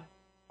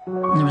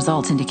 The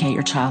results indicate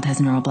your child has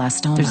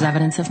neuroblastoma. There's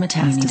evidence of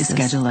metastasis. We need to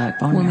schedule a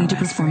we'll need to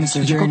perform a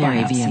surgical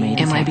biopsy,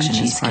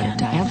 MIBG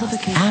scan.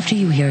 After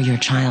you hear your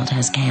child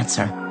has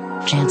cancer,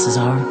 chances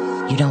are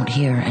you don't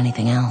hear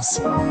anything else.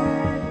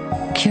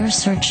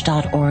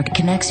 CureSearch.org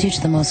connects you to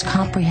the most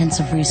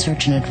comprehensive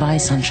research and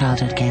advice on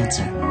childhood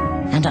cancer,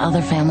 and to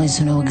other families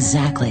who know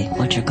exactly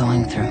what you're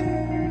going through.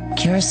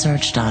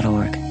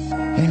 CureSearch.org.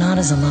 You're not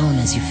as alone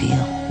as you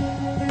feel.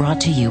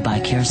 Brought to you by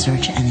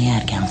CureSearch and the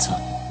Ad Council.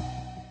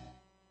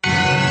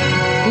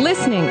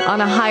 Listening on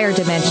a higher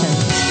dimension.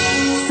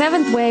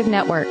 Seventh Wave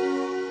Network.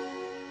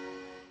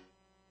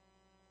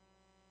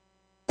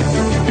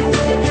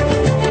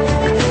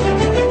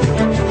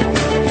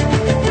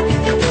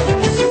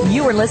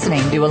 You are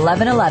listening to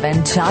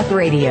 1111 Talk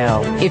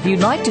Radio. If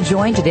you'd like to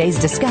join today's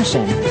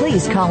discussion,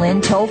 please call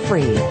in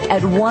toll-free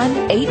at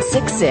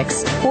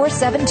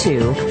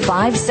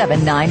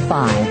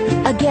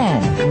 1-866-472-5795.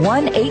 Again,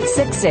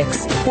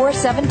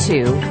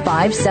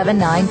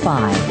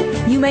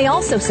 1-866-472-5795. You may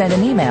also send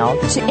an email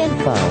to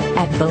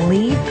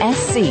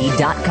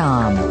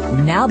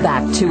info@believesc.com. Now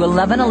back to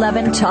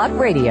 1111 Talk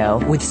Radio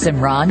with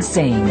Simran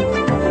Singh.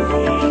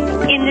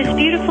 In this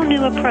beautiful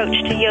new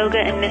approach to yoga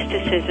and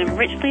mysticism,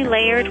 richly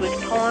layered with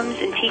poems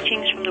and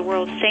teachings from the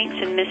world's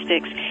saints and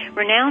mystics,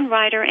 renowned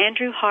writer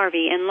Andrew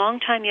Harvey and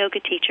longtime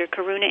yoga teacher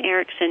Karuna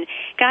Erickson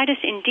guide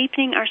us in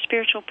deepening our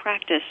spiritual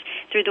practice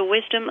through the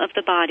wisdom of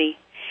the body,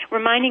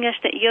 reminding us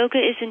that yoga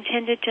is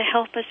intended to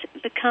help us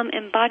become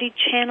embodied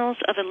channels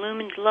of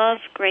illumined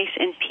love, grace,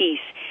 and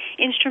peace,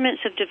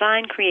 instruments of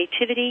divine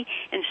creativity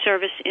and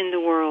service in the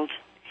world.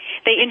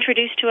 They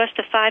introduce to us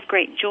the 5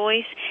 great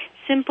joys,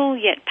 simple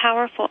yet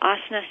powerful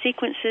asana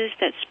sequences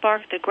that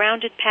spark the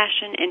grounded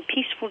passion and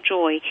peaceful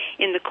joy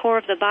in the core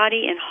of the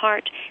body and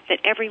heart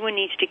that everyone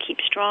needs to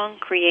keep strong,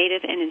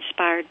 creative, and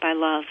inspired by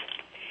love.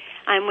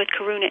 I'm with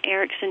Karuna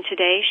Erickson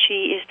today.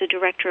 She is the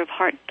director of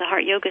the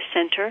Heart Yoga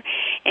Center,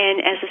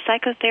 and as a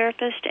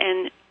psychotherapist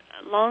and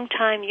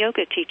longtime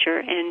yoga teacher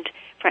and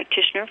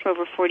practitioner for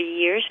over 40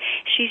 years,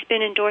 she's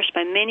been endorsed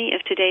by many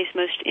of today's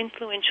most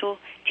influential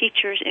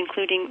teachers,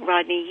 including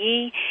Rodney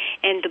Yee,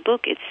 and the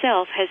book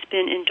itself has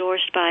been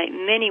endorsed by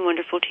many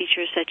wonderful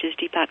teachers such as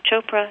Deepak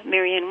Chopra,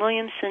 Marianne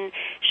Williamson,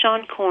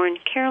 Sean Korn,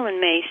 Carolyn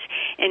Mace,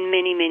 and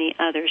many, many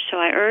others. So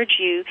I urge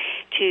you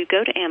to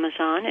go to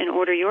Amazon and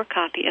order your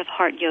copy of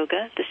Heart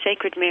Yoga, The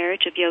Sacred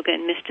Marriage of Yoga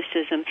and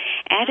Mysticism.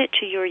 Add it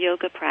to your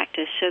yoga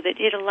practice so that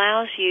it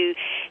allows you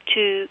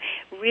to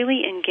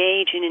really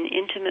engage in an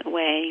intimate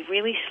way,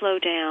 really slow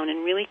down,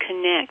 and really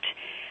connect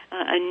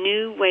a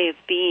new way of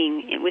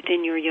being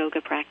within your yoga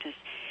practice.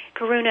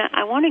 Karuna,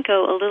 I want to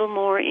go a little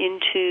more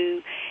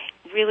into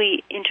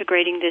really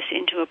integrating this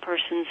into a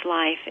person's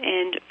life.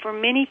 And for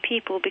many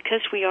people,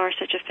 because we are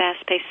such a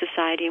fast-paced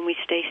society and we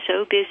stay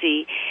so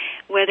busy,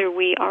 whether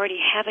we already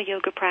have a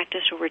yoga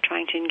practice or we're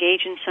trying to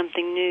engage in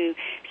something new,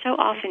 so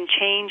often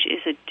change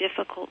is a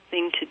difficult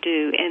thing to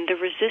do, and the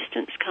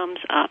resistance comes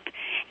up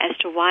as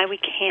to why we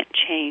can't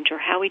change, or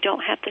how we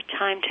don't have the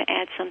time to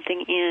add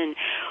something in,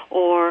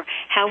 or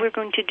how we're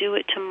going to do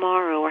it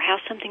tomorrow, or how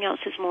something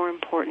else is more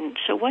important.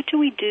 So what do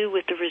we do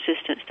with the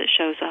resistance that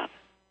shows up?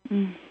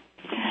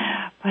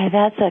 Why,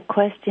 that's a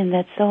question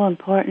that's so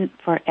important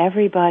for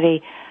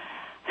everybody.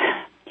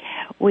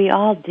 We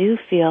all do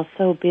feel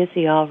so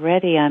busy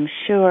already, I'm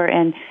sure,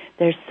 and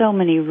there's so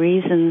many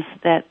reasons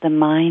that the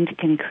mind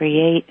can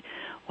create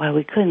why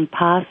we couldn't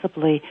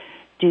possibly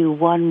do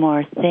one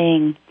more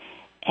thing,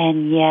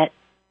 and yet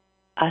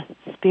a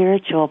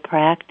spiritual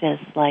practice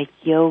like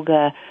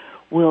yoga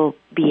will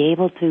be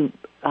able to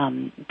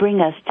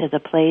bring us to the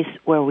place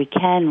where we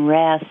can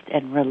rest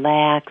and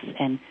relax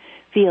and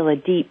feel a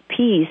deep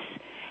peace,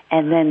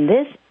 and then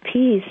this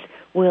peace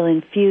will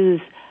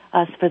infuse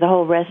us for the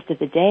whole rest of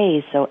the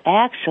day, so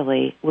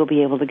actually we'll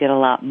be able to get a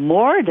lot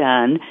more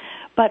done,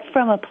 but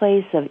from a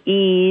place of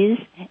ease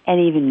and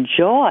even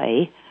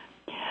joy.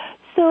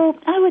 So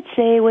I would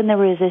say when the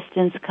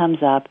resistance comes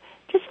up,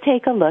 just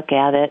take a look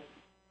at it.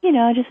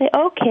 Just say,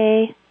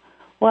 okay,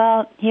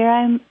 well, here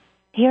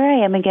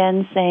I am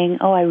again saying,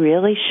 oh, I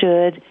really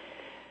should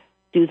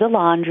do the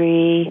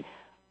laundry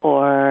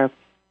or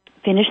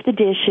finish the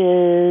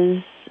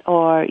dishes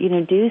or,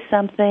 do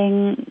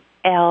something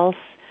else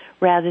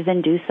rather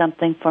than do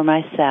something for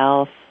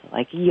myself,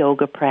 like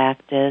yoga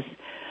practice.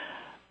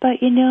 But,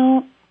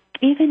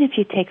 even if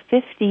you take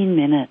 15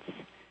 minutes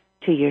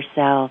to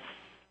yourself,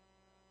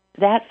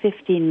 that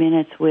 15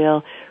 minutes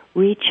will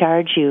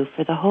recharge you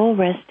for the whole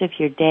rest of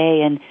your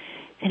day and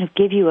kind of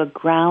give you a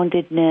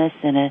groundedness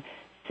and a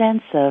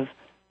sense of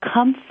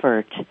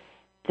comfort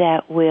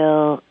that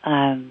will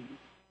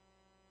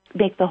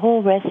make the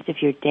whole rest of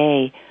your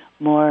day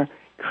more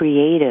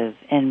creative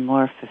and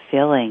more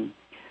fulfilling.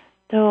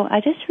 So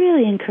I just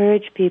really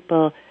encourage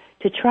people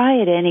to try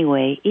it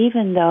anyway,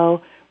 even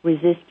though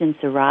resistance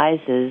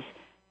arises,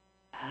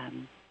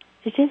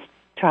 to just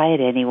try it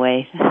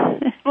anyway.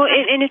 Well,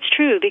 and it's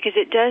true because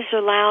it does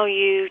allow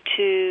you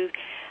to,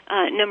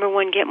 number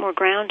one, get more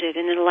grounded,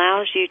 and it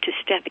allows you to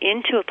step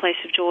into a place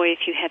of joy if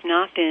you have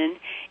not been.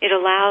 It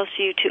allows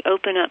you to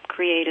open up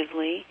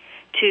creatively,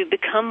 to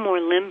become more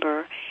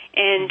limber.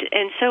 And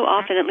so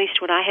often, at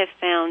least what I have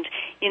found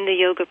in the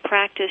yoga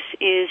practice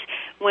is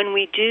when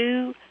we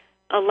do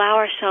allow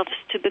ourselves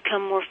to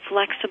become more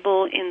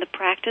flexible in the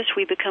practice,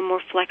 we become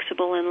more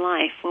flexible in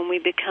life. When we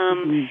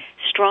become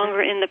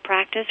stronger in the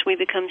practice, we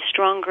become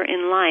stronger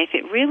in life.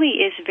 It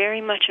really is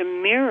very much a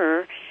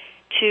mirror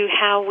to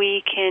how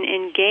we can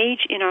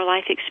engage in our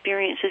life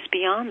experiences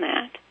beyond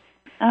that.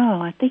 Oh,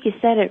 I think you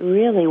said it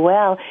really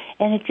well.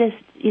 And it just,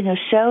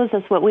 shows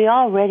us what we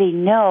already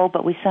know,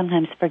 but we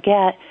sometimes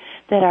forget,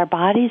 that our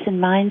bodies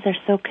and minds are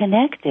so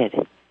connected.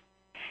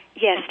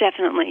 Yes,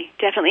 definitely.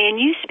 And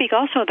you speak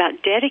also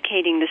about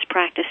dedicating this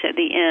practice at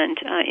the end.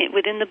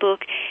 Within the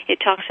book, it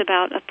talks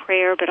about a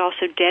prayer, but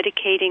also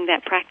dedicating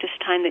that practice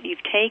time that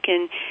you've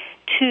taken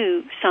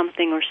to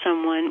something or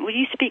someone. Will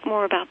you speak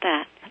more about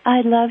that?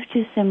 I'd love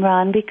to,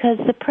 Simran, because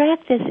the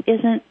practice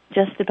isn't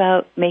just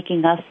about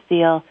making us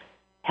feel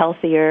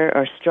healthier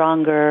or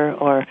stronger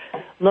or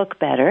look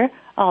better,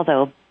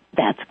 although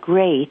that's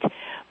great,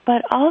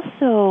 but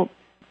also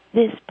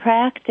this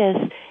practice,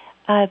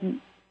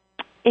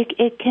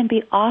 it can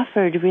be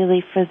offered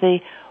really for the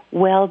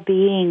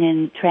well-being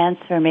and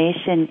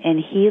transformation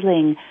and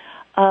healing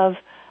of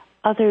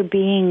other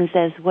beings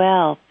as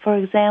well. For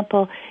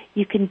example,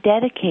 you can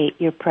dedicate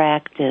your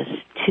practice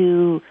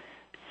to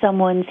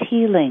someone's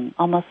healing,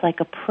 almost like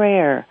a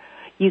prayer.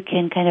 You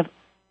can kind of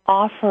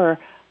offer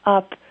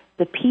up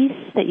the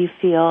peace that you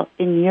feel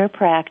in your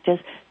practice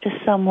to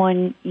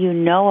someone you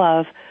know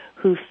of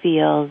who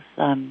feels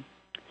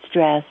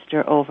stressed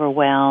or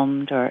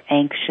overwhelmed or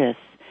anxious.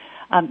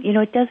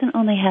 It doesn't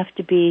only have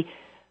to be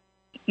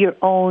your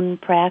own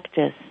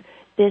practice.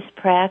 This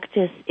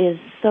practice is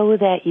so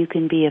that you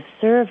can be of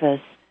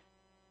service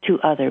to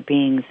other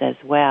beings as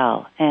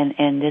well.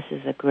 And this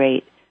is a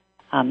great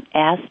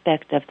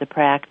aspect of the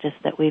practice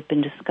that we've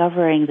been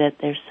discovering, that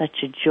there's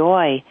such a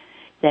joy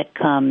that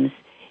comes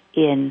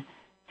in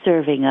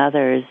serving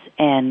others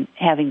and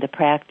having the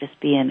practice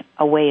be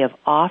a way of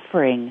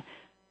offering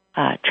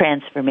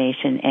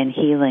transformation and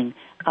healing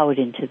out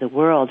into the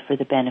world for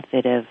the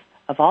benefit of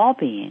all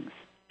beings.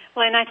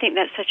 Well, and I think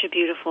that's such a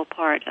beautiful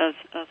part of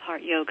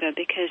Heart Yoga,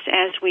 because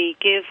as we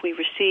give, we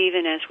receive,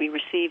 and as we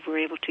receive, we're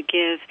able to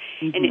give,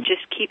 and it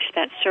just keeps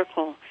that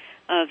circle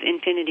of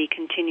infinity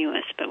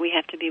continuous. But we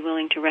have to be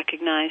willing to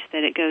recognize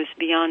that it goes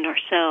beyond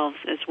ourselves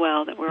as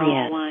well, that we're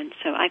all one.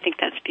 So I think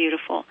that's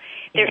beautiful.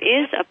 There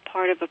is a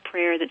part of a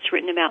prayer that's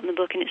written about in the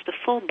book, and it's the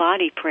full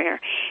body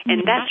prayer,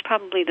 and that's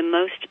probably the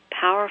most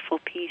powerful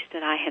piece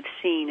that I have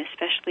seen,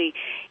 especially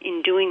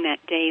in doing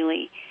that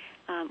daily.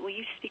 Will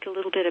you speak a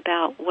little bit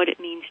about what it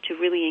means to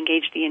really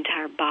engage the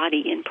entire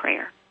body in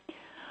prayer?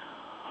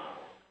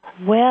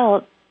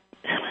 Well,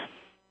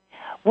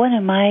 one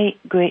of my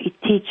great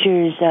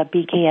teachers,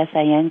 B.K.S.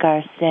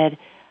 Iyengar, said,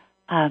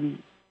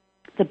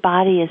 the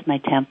body is my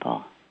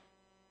temple.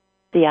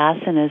 The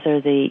asanas or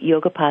the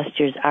yoga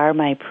postures are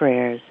my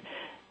prayers.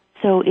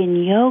 So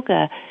in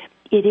yoga,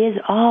 it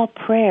is all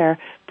prayer,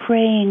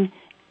 praying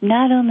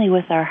not only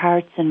with our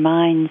hearts and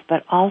minds,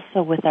 but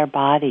also with our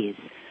bodies,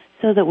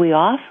 so that we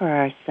offer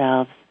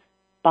ourselves,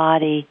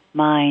 body,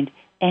 mind,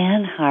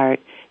 and heart,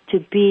 to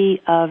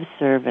be of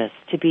service,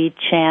 to be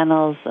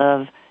channels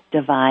of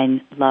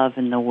divine love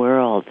in the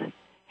world.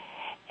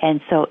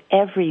 And so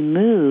every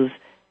move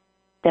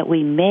that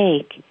we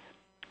make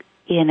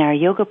in our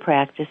yoga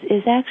practice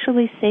is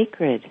actually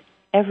sacred.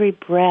 Every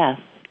breath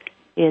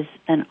is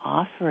an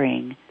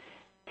offering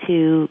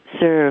to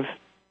serve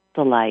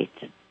the light.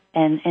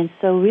 And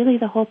so really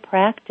the whole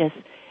practice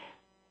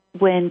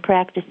when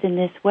practiced in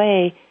this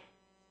way,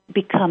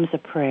 becomes a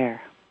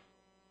prayer.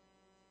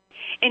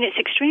 And it's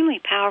extremely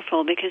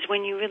powerful because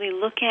when you really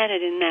look at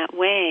it in that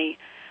way,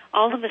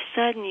 all of a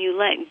sudden you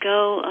let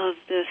go of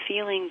the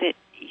feeling that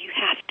you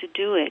have to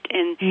do it,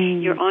 and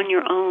you're on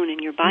your own,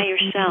 and you're by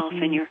yourself,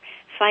 and you're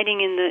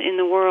fighting in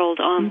the world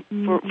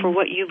for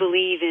what you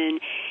believe in.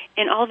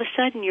 And all of a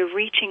sudden you're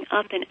reaching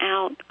up and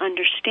out,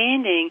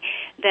 understanding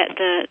that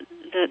the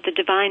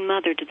Divine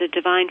Mother, the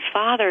Divine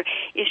Father,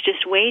 is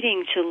just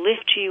waiting to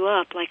lift you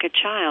up like a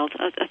child,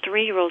 a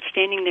 3-year-old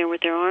standing there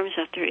with their arms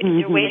up.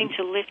 They're waiting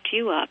to lift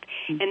you up.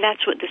 And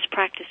that's what this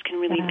practice can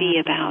really be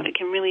about. It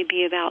can really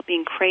be about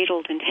being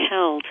cradled and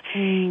held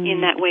in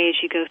that way as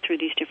you go through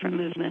these different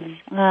movements.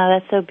 Oh,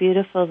 that's so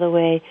beautiful the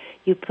way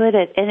you put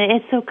it. And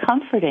it's so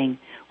comforting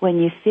when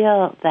you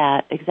feel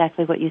that,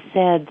 exactly what you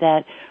said,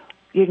 that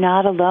you're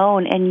not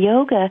alone. And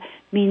yoga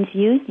means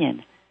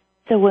union.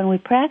 So when we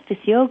practice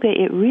yoga,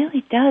 it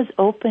really does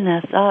open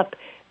us up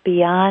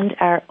beyond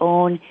our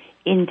own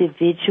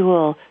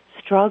individual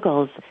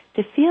struggles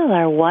to feel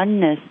our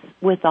oneness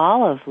with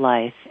all of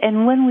life.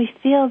 And when we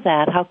feel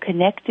that, how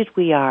connected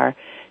we are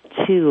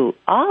to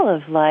all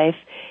of life,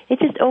 it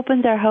just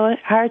opens our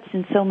hearts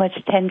in so much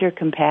tender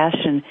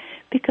compassion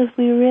because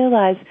we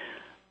realize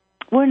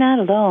we're not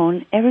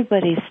alone.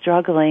 Everybody's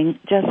struggling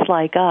just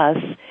like us.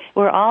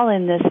 We're all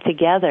in this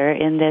together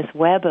in this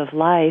web of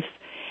life.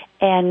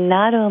 And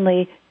not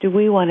only do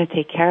we want to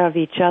take care of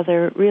each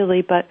other,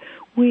 really, but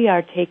we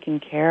are taken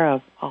care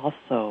of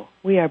also.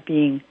 We are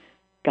being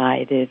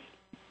guided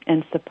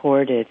and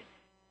supported.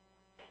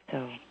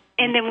 So.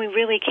 And then we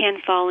really can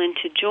fall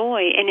into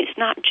joy, and it's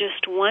not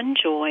just one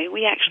joy.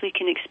 We actually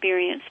can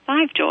experience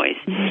 5 joys,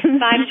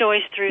 5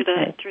 joys through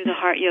the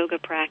Heart Yoga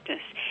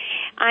practice.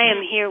 I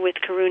am here with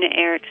Karuna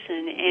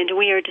Erickson, and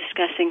we are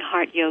discussing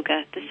Heart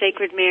Yoga, the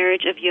sacred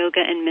marriage of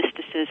yoga and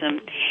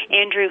mysticism.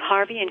 Andrew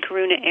Harvey and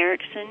Karuna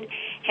Erickson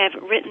have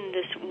written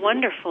this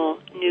wonderful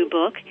new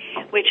book,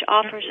 which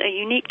offers a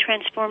unique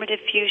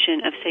transformative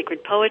fusion of sacred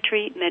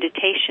poetry,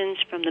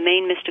 meditations from the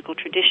main mystical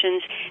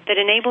traditions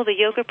that enable the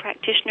yoga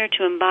practitioner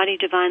to embody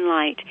divine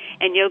light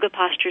and yoga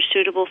postures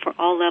suitable for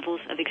all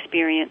levels of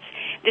experience.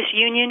 This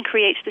union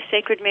creates the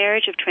sacred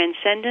marriage of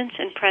transcendence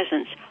and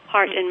presence,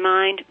 heart and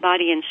mind,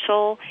 body and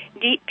soul,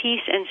 deep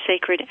peace and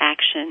sacred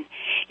action.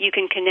 You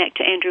can connect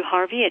to Andrew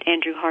Harvey at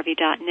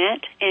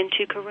andrewharvey.net and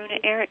to Karuna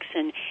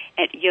Erickson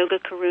at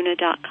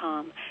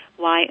yogakaruna.com,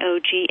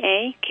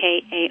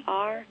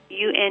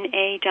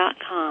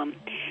 yogakaruna.com.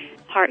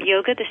 Heart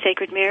Yoga, the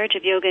Sacred Marriage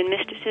of Yoga and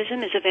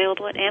Mysticism, is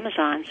available at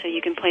Amazon, so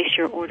you can place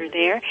your order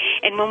there.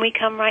 And when we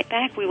come right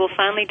back, we will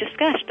finally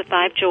discuss the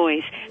 5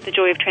 joys: the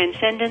joy of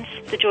transcendence,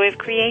 the joy of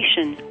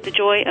creation, the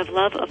joy of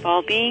love of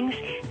all beings,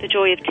 the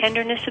joy of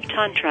tenderness of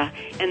Tantra,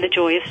 and the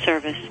joy of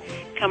service.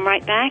 Come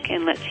right back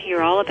and let's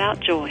hear all about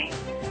joy.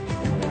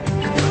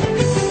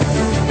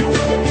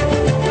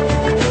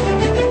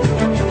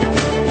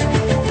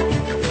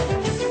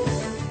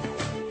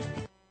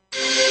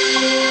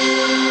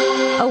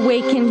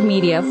 Awakened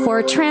media for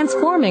a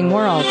transforming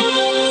world.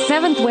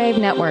 Seventh Wave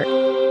Network.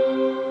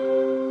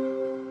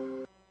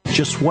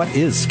 Just what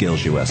is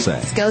Skills USA?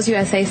 Skills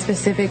USA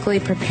specifically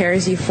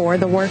prepares you for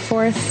the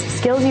workforce.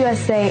 Skills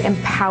USA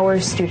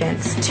empowers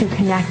students to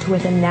connect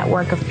with a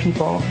network of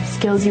people.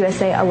 Skills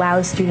USA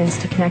allows students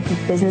to connect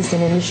with business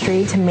and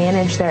industry, to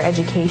manage their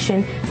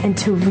education, and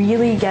to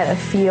really get a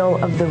feel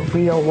of the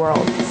real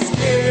world.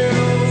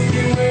 Skills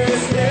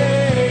USA.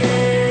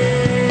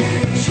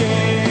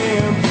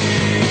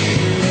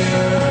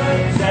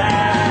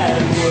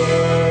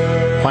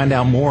 Find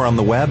out more on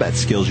the web at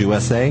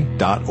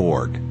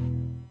skillsusa.org.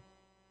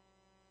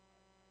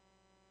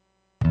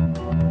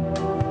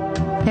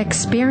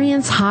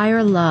 Experience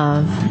higher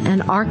love,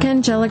 an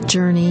archangelic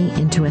journey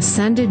into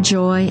ascended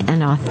joy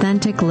and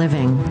authentic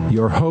living.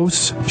 Your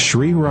hosts,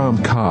 Sri Ram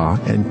Ka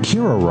and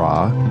Kira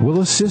Ra,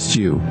 will assist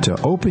you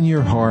to open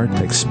your heart,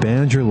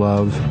 expand your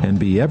love, and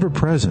be ever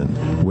present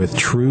with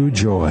true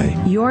joy.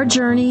 Your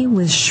journey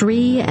with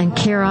Sri and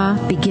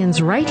Kira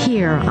begins right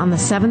here on the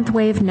Seventh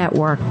Wave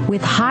Network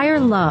with Higher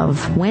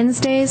Love,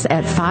 Wednesdays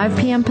at 5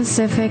 p.m.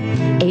 Pacific,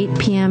 8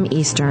 p.m.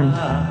 Eastern.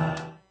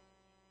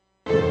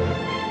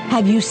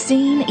 Have you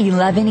seen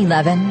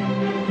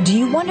 1111? Do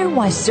you wonder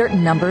why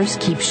certain numbers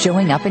keep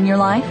showing up in your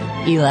life?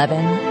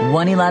 11,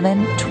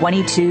 111,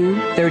 22,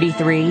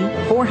 33,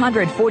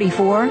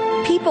 444.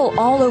 People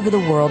all over the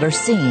world are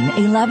seeing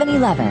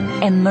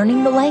 1111 and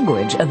learning the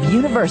language of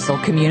universal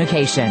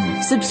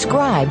communication.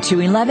 Subscribe to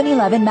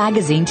 1111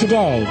 Magazine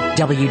today.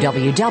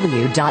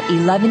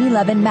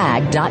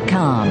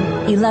 www.1111mag.com.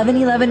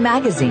 1111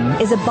 Magazine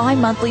is a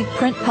bi-monthly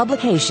print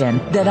publication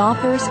that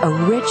offers a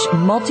rich,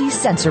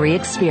 multi-sensory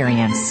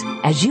experience.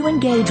 As you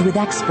engage with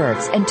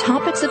experts and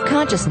topics of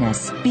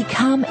consciousness,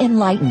 become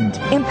enlightened,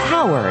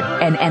 empowered,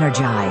 and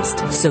energized,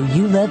 so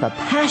you live a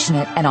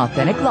passionate and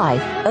authentic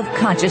life of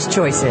conscious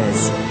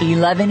choices.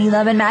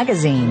 1111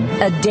 Magazine,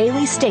 a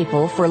daily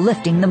staple for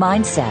lifting the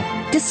mindset.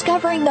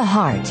 discovering the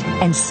heart,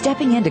 and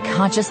stepping into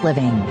conscious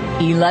living.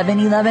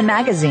 1111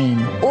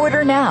 Magazine.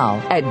 Order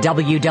now at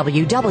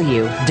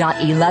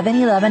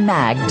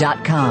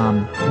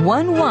www.1111mag.com.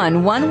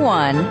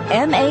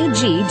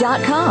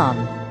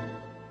 1111mag.com.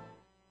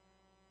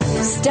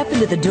 Step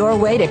into the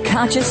doorway to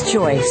conscious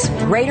choice,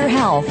 greater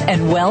health,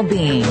 and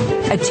well-being.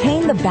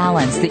 Attain the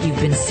balance that you've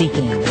been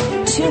seeking.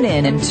 Tune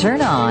in and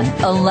turn on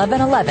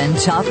 1111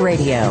 Talk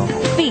Radio.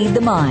 Feed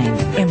the mind.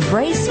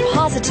 Embrace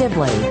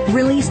positively.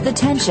 Release the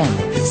tension.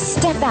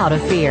 Step out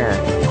of fear.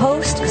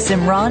 Host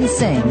Simran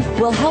Singh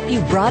will help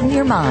you broaden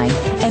your mind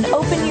and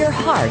open your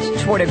heart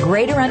toward a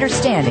greater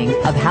understanding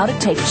of how to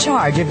take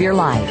charge of your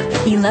life.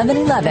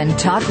 1111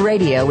 Talk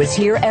Radio is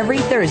here every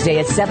Thursday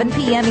at 7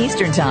 p.m.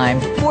 Eastern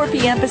Time, 4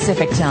 p.m.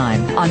 Pacific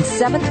Time on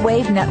 7th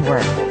Wave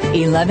Network.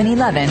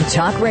 1111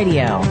 Talk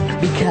Radio,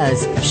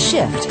 because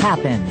shift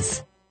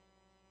happens.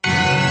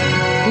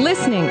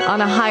 Listening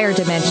on a higher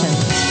dimension.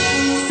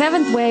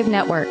 7th Wave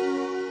Network.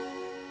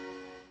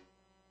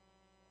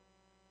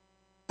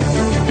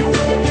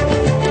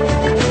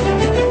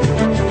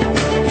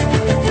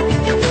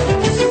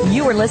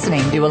 You're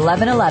listening to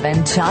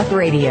 1111 Talk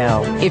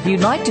Radio. If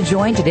you'd like to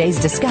join today's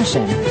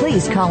discussion,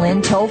 please call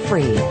in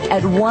toll-free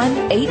at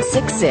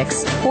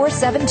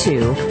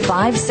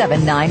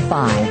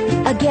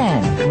 1-866-472-5795.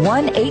 Again,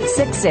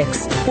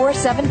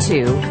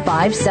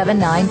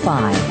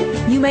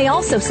 1-866-472-5795. You may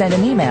also send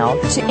an email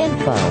to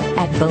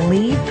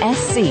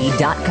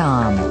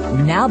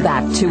info@believesc.com. Now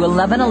back to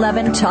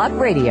 1111 Talk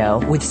Radio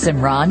with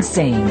Simran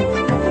Singh.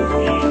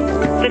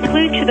 The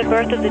clue to the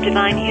birth of the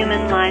divine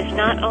human lies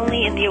not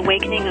only in the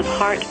awakening of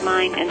heart,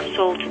 mind, and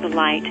soul to the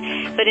light,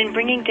 but in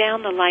bringing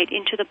down the light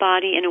into the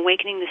body and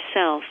awakening the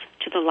cells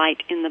to the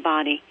light in the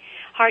body.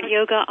 Heart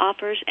Yoga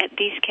offers at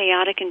these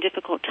chaotic and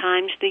difficult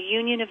times the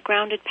union of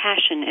grounded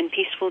passion and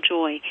peaceful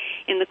joy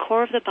in the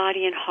core of the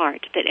body and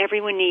heart that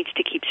everyone needs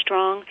to keep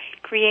strong,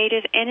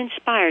 creative, and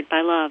inspired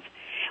by love.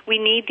 We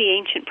need the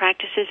ancient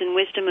practices and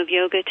wisdom of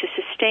yoga to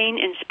sustain,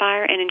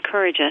 inspire, and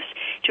encourage us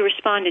to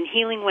respond in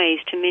healing ways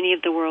to many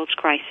of the world's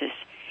crises.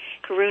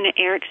 Karuna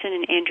Erickson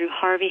and Andrew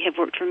Harvey have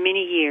worked for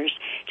many years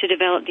to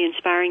develop the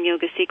inspiring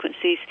yoga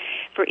sequences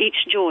for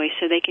each joy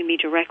so they can be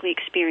directly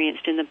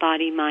experienced in the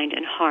body, mind,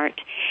 and heart.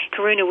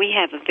 Karuna, we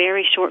have a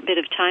very short bit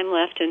of time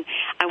left, and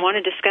I want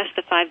to discuss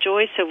the 5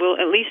 joys, so we'll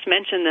at least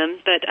mention them,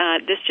 but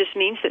this just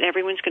means that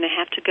everyone's going to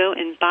have to go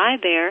and buy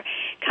their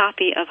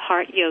copy of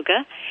Heart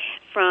Yoga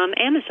from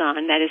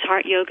Amazon. That is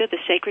Heart Yoga, The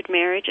Sacred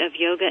Marriage of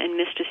Yoga and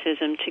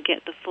Mysticism, to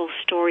get the full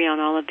story on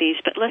all of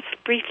these. But let's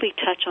briefly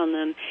touch on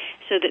them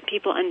so that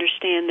people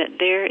understand that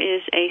there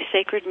is a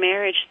sacred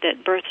marriage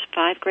that births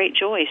 5 great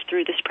joys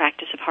through this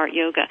practice of Heart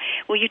Yoga.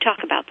 Will you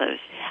talk about those?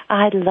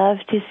 I'd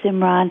love to,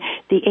 Simran.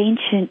 The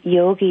ancient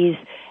yogis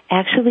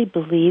actually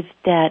believed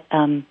that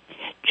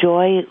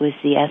joy was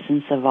the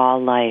essence of all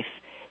life.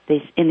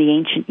 In the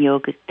ancient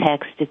yoga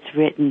text, it's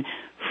written,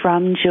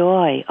 "From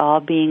joy all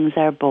beings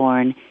are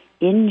born.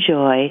 In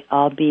joy,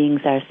 all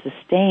beings are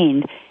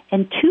sustained,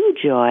 and to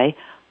joy,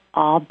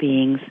 all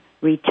beings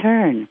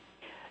return."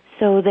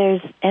 So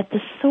there's, at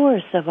the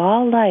source of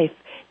all life,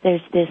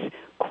 there's this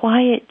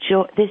quiet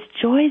joy, this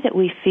joy that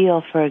we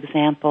feel, for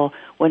example,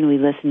 when we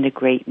listen to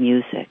great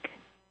music.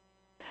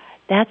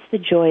 That's the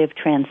joy of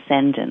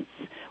transcendence,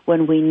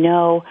 when we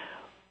know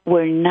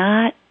we're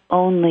not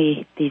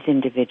only these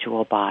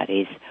individual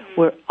bodies,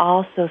 we're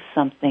also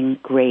something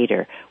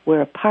greater.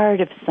 We're a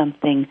part of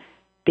something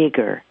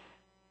bigger.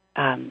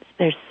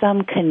 There's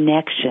some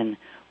connection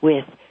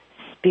with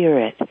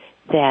spirit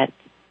that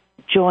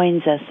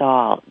joins us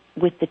all,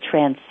 with the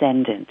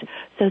transcendent.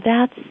 So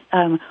that's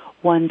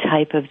one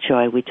type of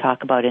joy we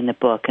talk about in the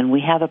book, and we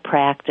have a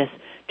practice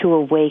to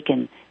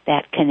awaken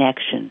that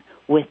connection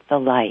with the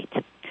light.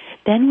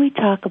 Then we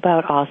talk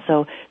about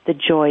also the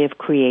joy of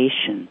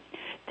creation,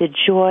 the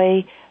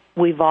joy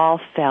we've all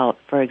felt,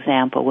 for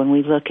example, when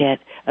we look at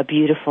a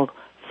beautiful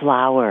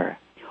flower,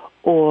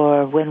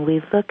 or when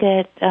we look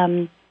at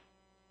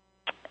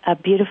a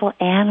beautiful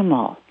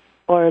animal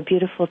or a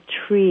beautiful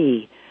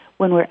tree,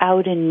 when we're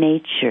out in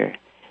nature,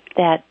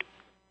 that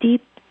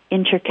deep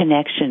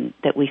interconnection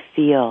that we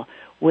feel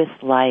with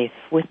life,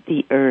 with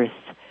the earth.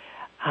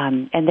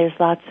 And there's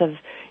lots of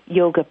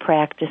yoga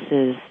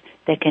practices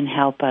that can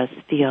help us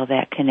feel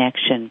that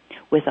connection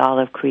with all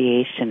of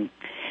creation.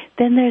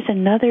 Then there's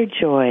another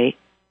joy,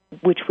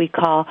 which we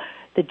call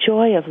the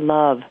joy of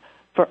love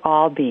for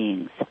all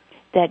beings.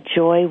 That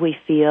joy we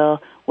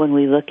feel when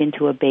we look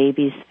into a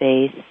baby's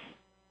face,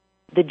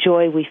 the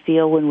joy we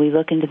feel when we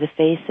look into the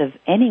face of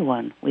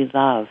anyone we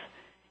love.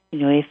 You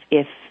know,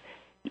 if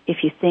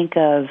you think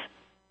of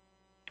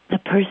the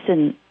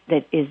person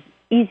that is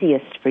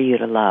easiest for you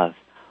to love,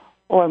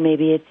 or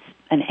maybe it's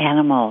an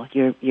animal,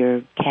 your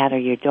cat or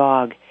your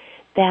dog,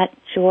 that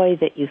joy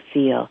that you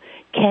feel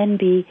can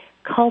be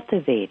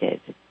cultivated.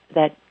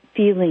 That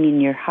feeling in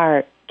your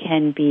heart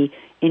can be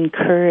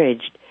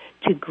encouraged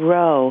to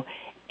grow,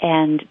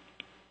 and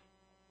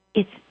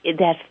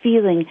that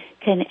feeling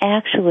can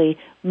actually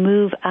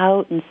move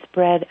out and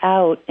spread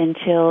out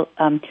until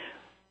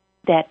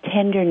that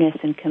tenderness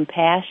and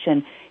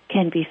compassion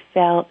can be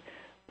felt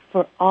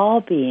for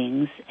all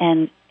beings,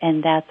 and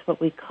that's what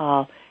we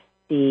call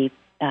the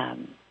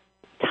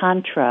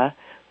Tantra,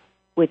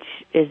 which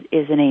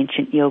is an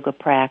ancient yoga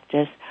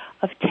practice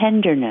of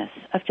tenderness,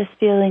 of just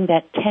feeling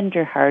that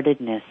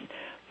tender-heartedness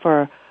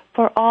for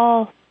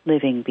all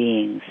living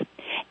beings.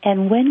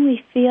 And when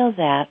we feel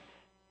that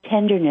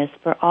tenderness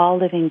for all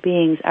living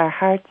beings, our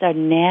hearts are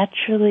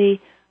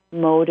naturally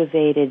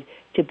motivated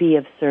to be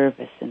of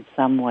service in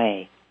some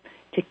way,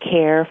 to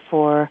care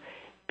for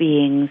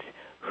beings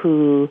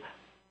who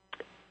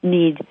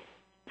need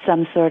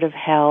some sort of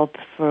help,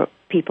 for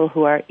people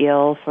who are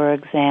ill, for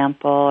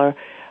example, or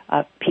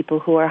people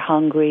who are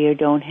hungry or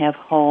don't have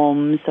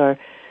homes, or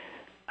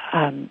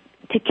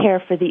to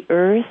care for the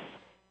earth,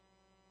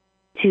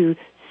 to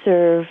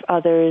serve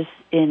others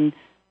in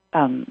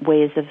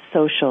ways of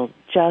social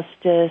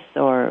justice,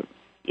 or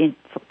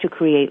to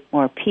create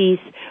more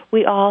peace.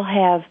 We all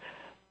have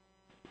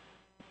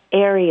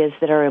areas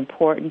that are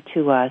important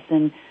to us,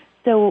 and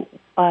so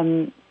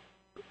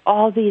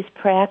all these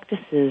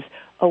practices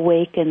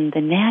awaken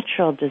the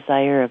natural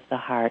desire of the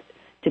heart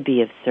to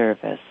be of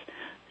service.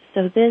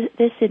 So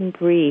this in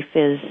brief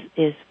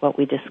is what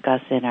we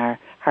discuss in our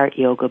Heart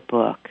Yoga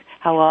book.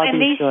 How all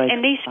these joys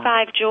and these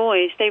 5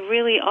 joys, they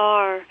really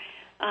are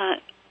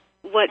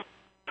what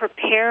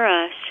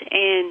prepare us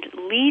and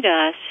lead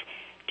us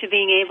to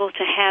being able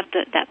to have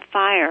that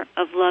fire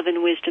of love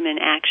and wisdom in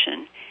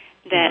action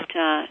that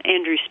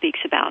Andrew speaks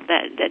about,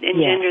 that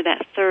engender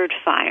that third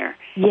fire.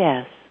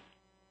 Yes.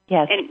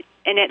 Yes.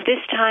 And at this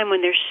time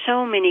when there's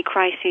so many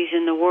crises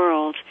in the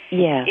world,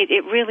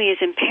 it really is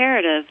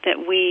imperative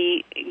that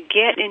we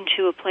get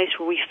into a place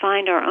where we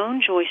find our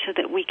own joy so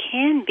that we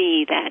can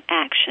be that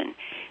action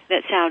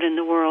that's out in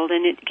the world.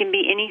 And it can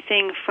be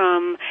anything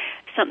from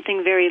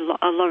something a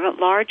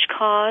large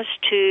cause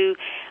to,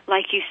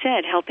 like you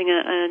said, helping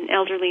an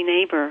elderly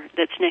neighbor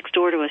that's next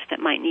door to us that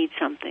might need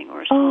something,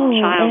 or a small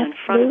child in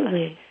front of us.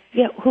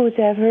 Yeah,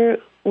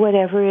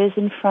 whatever is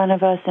in front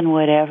of us and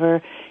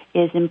whatever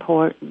is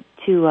important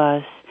to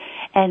us.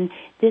 And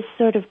this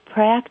sort of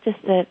practice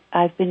that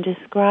I've been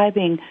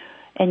describing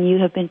and you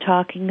have been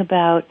talking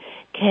about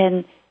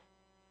can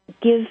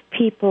give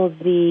people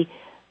the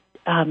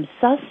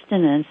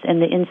sustenance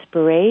and the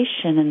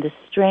inspiration and the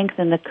strength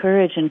and the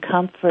courage and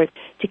comfort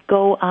to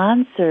go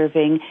on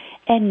serving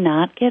and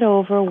not get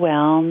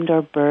overwhelmed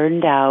or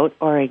burned out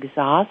or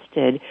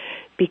exhausted,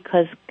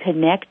 because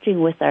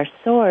connecting with our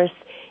source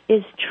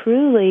is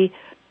truly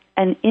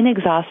an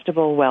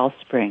inexhaustible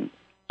wellspring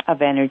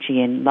of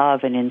energy and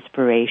love and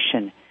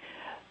inspiration.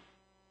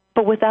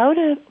 But without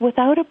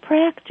a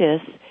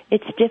practice,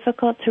 it's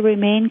difficult to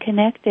remain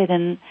connected,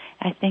 and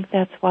I think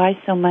that's why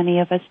so many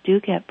of us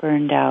do get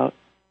burned out.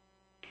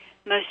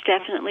 Most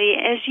definitely.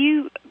 As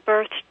you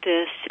birthed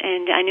this,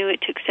 and I knew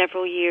it took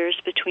several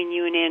years between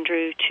you and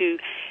Andrew to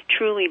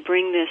truly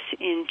bring this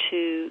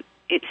into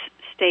its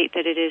state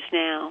that it is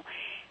now,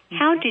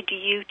 how did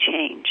you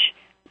change?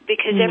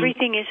 Because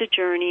everything is a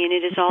journey, and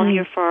it is all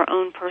here for our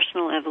own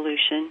personal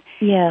evolution.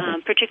 Yeah.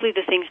 Particularly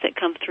the things that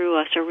come through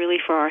us are really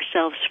for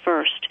ourselves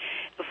first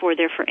before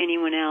they're for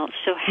anyone else.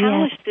 So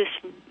how is this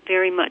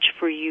very much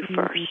for you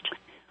first?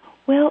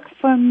 Well,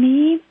 for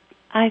me,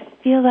 I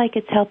feel like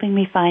it's helping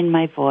me find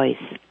my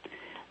voice.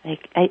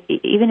 Like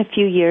even a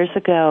few years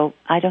ago,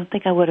 I don't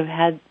think I would have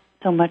had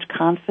so much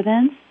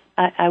confidence.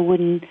 I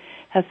wouldn't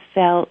have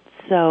felt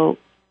so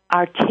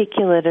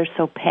articulate or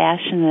so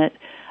passionate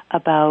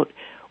about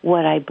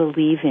what I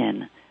believe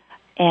in.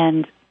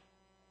 And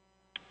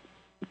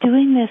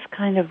doing this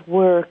kind of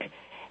work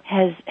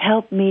has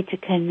helped me to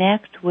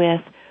connect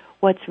with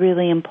what's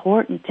really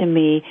important to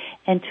me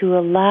and to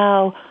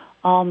allow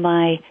all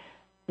my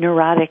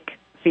neurotic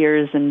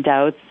fears and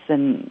doubts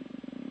and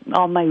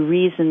all my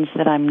reasons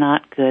that I'm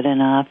not good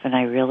enough and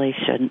I really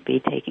shouldn't be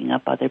taking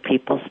up other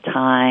people's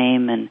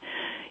time, and,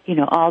 you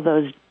know, all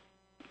those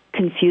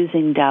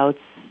confusing doubts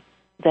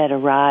that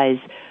arise.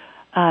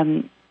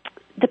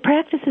 The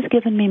practice has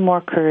given me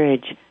more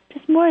courage,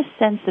 just more a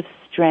sense of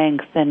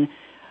strength and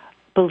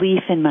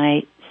belief in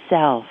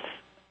myself,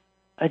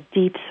 a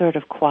deep sort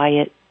of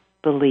quiet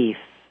belief.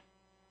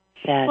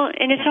 Well,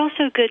 and it's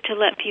also good to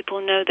let people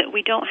know that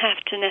we don't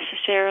have to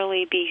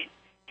necessarily be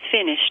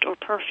finished or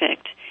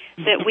perfect,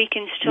 that we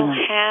can still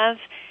have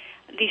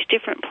these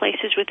different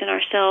places within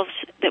ourselves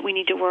that we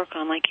need to work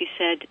on. Like you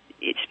said,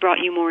 it's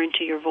brought you more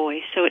into your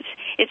voice. So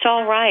it's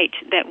all right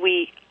that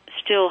we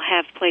still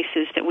have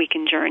places that we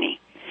can journey.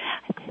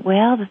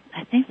 Well,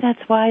 I think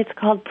that's why it's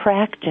called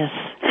practice.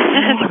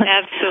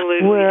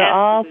 Absolutely. We're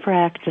all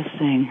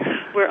practicing.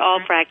 We're all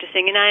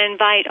practicing. And I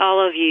invite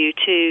all of you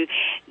to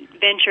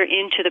venture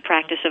into the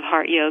practice of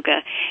Heart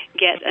Yoga.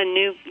 Get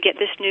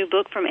this new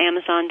book from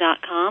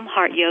Amazon.com,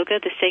 Heart Yoga,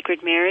 The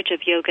Sacred Marriage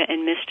of Yoga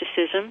and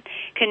Mysticism.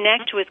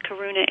 Connect with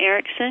Karuna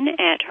Erickson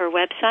at her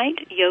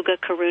website,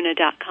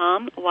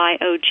 yogakaruna.com,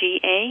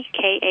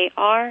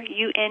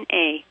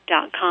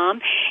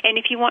 YOGAKARUNA.com. And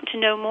if you want to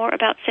know more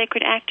about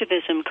sacred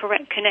activism,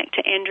 connect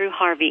to Andrew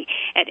Harvey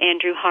at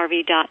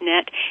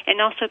andrewharvey.net,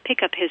 and also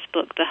pick up his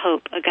book, The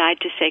Hope, A Guide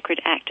to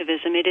Sacred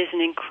Activism. It is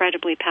an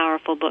incredibly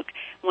powerful book,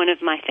 one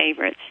of my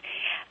favorites.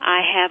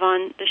 I have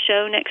on the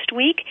show next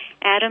week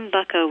Adam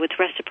Bucko with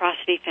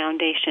Reciprocity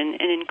Foundation,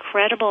 an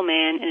incredible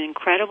man, an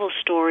incredible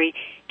story,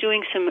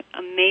 doing some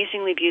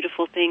amazingly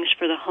beautiful things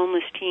for the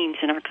homeless teens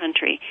in our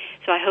country.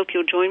 So I hope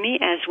you'll join me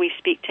as we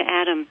speak to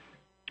Adam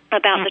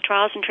about the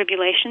trials and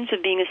tribulations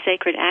of being a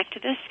sacred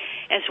activist,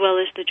 as well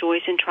as the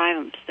joys and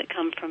triumphs that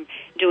come from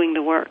doing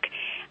the work.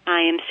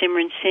 I am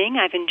Simran Singh.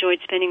 I've enjoyed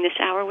spending this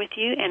hour with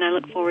you, and I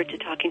look forward to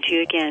talking to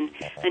you again.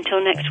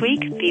 Until next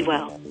week, be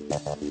well.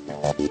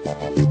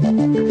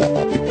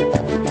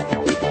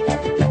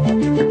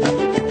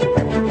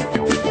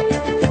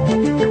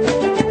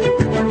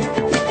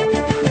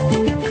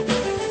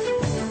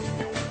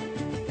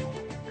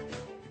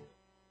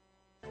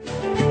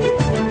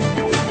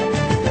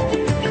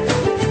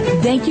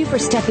 Thank you for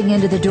stepping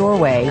into the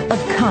doorway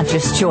of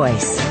conscious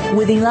choice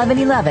with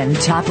 1111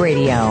 Talk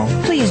Radio.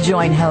 Please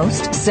join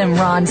host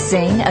Simran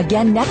Singh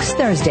again next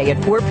Thursday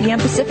at 4 p.m.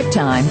 Pacific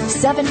Time,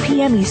 7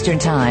 p.m. Eastern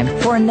Time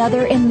for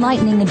another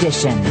enlightening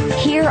edition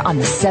here on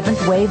the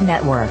Seventh Wave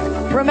Network.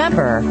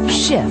 Remember,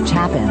 shift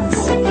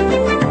happens.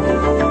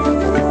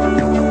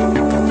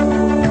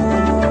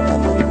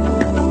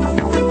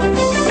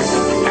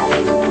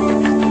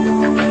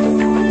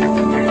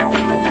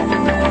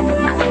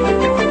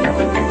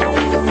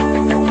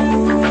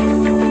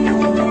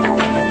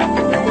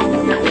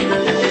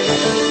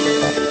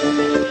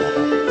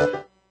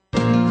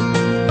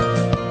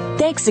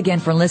 Thanks again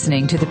for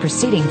listening to the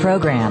preceding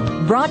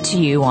program brought to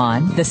you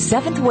on the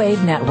Seventh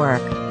Wave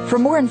Network. For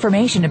more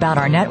information about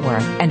our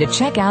network and to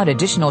check out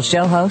additional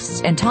show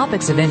hosts and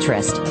topics of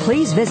interest,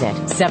 please visit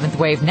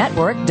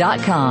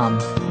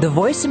seventhwavenetwork.com. The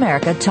Voice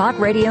America Talk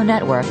Radio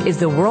Network is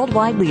the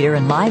worldwide leader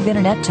in live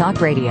Internet talk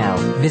radio.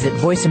 Visit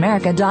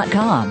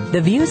voiceamerica.com.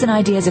 The views and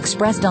ideas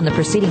expressed on the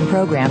preceding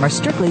program are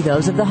strictly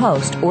those of the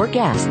host or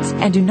guests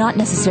and do not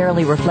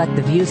necessarily reflect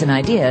the views and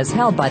ideas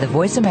held by the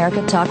Voice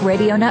America Talk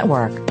Radio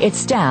Network, its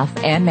staff,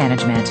 and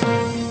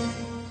management.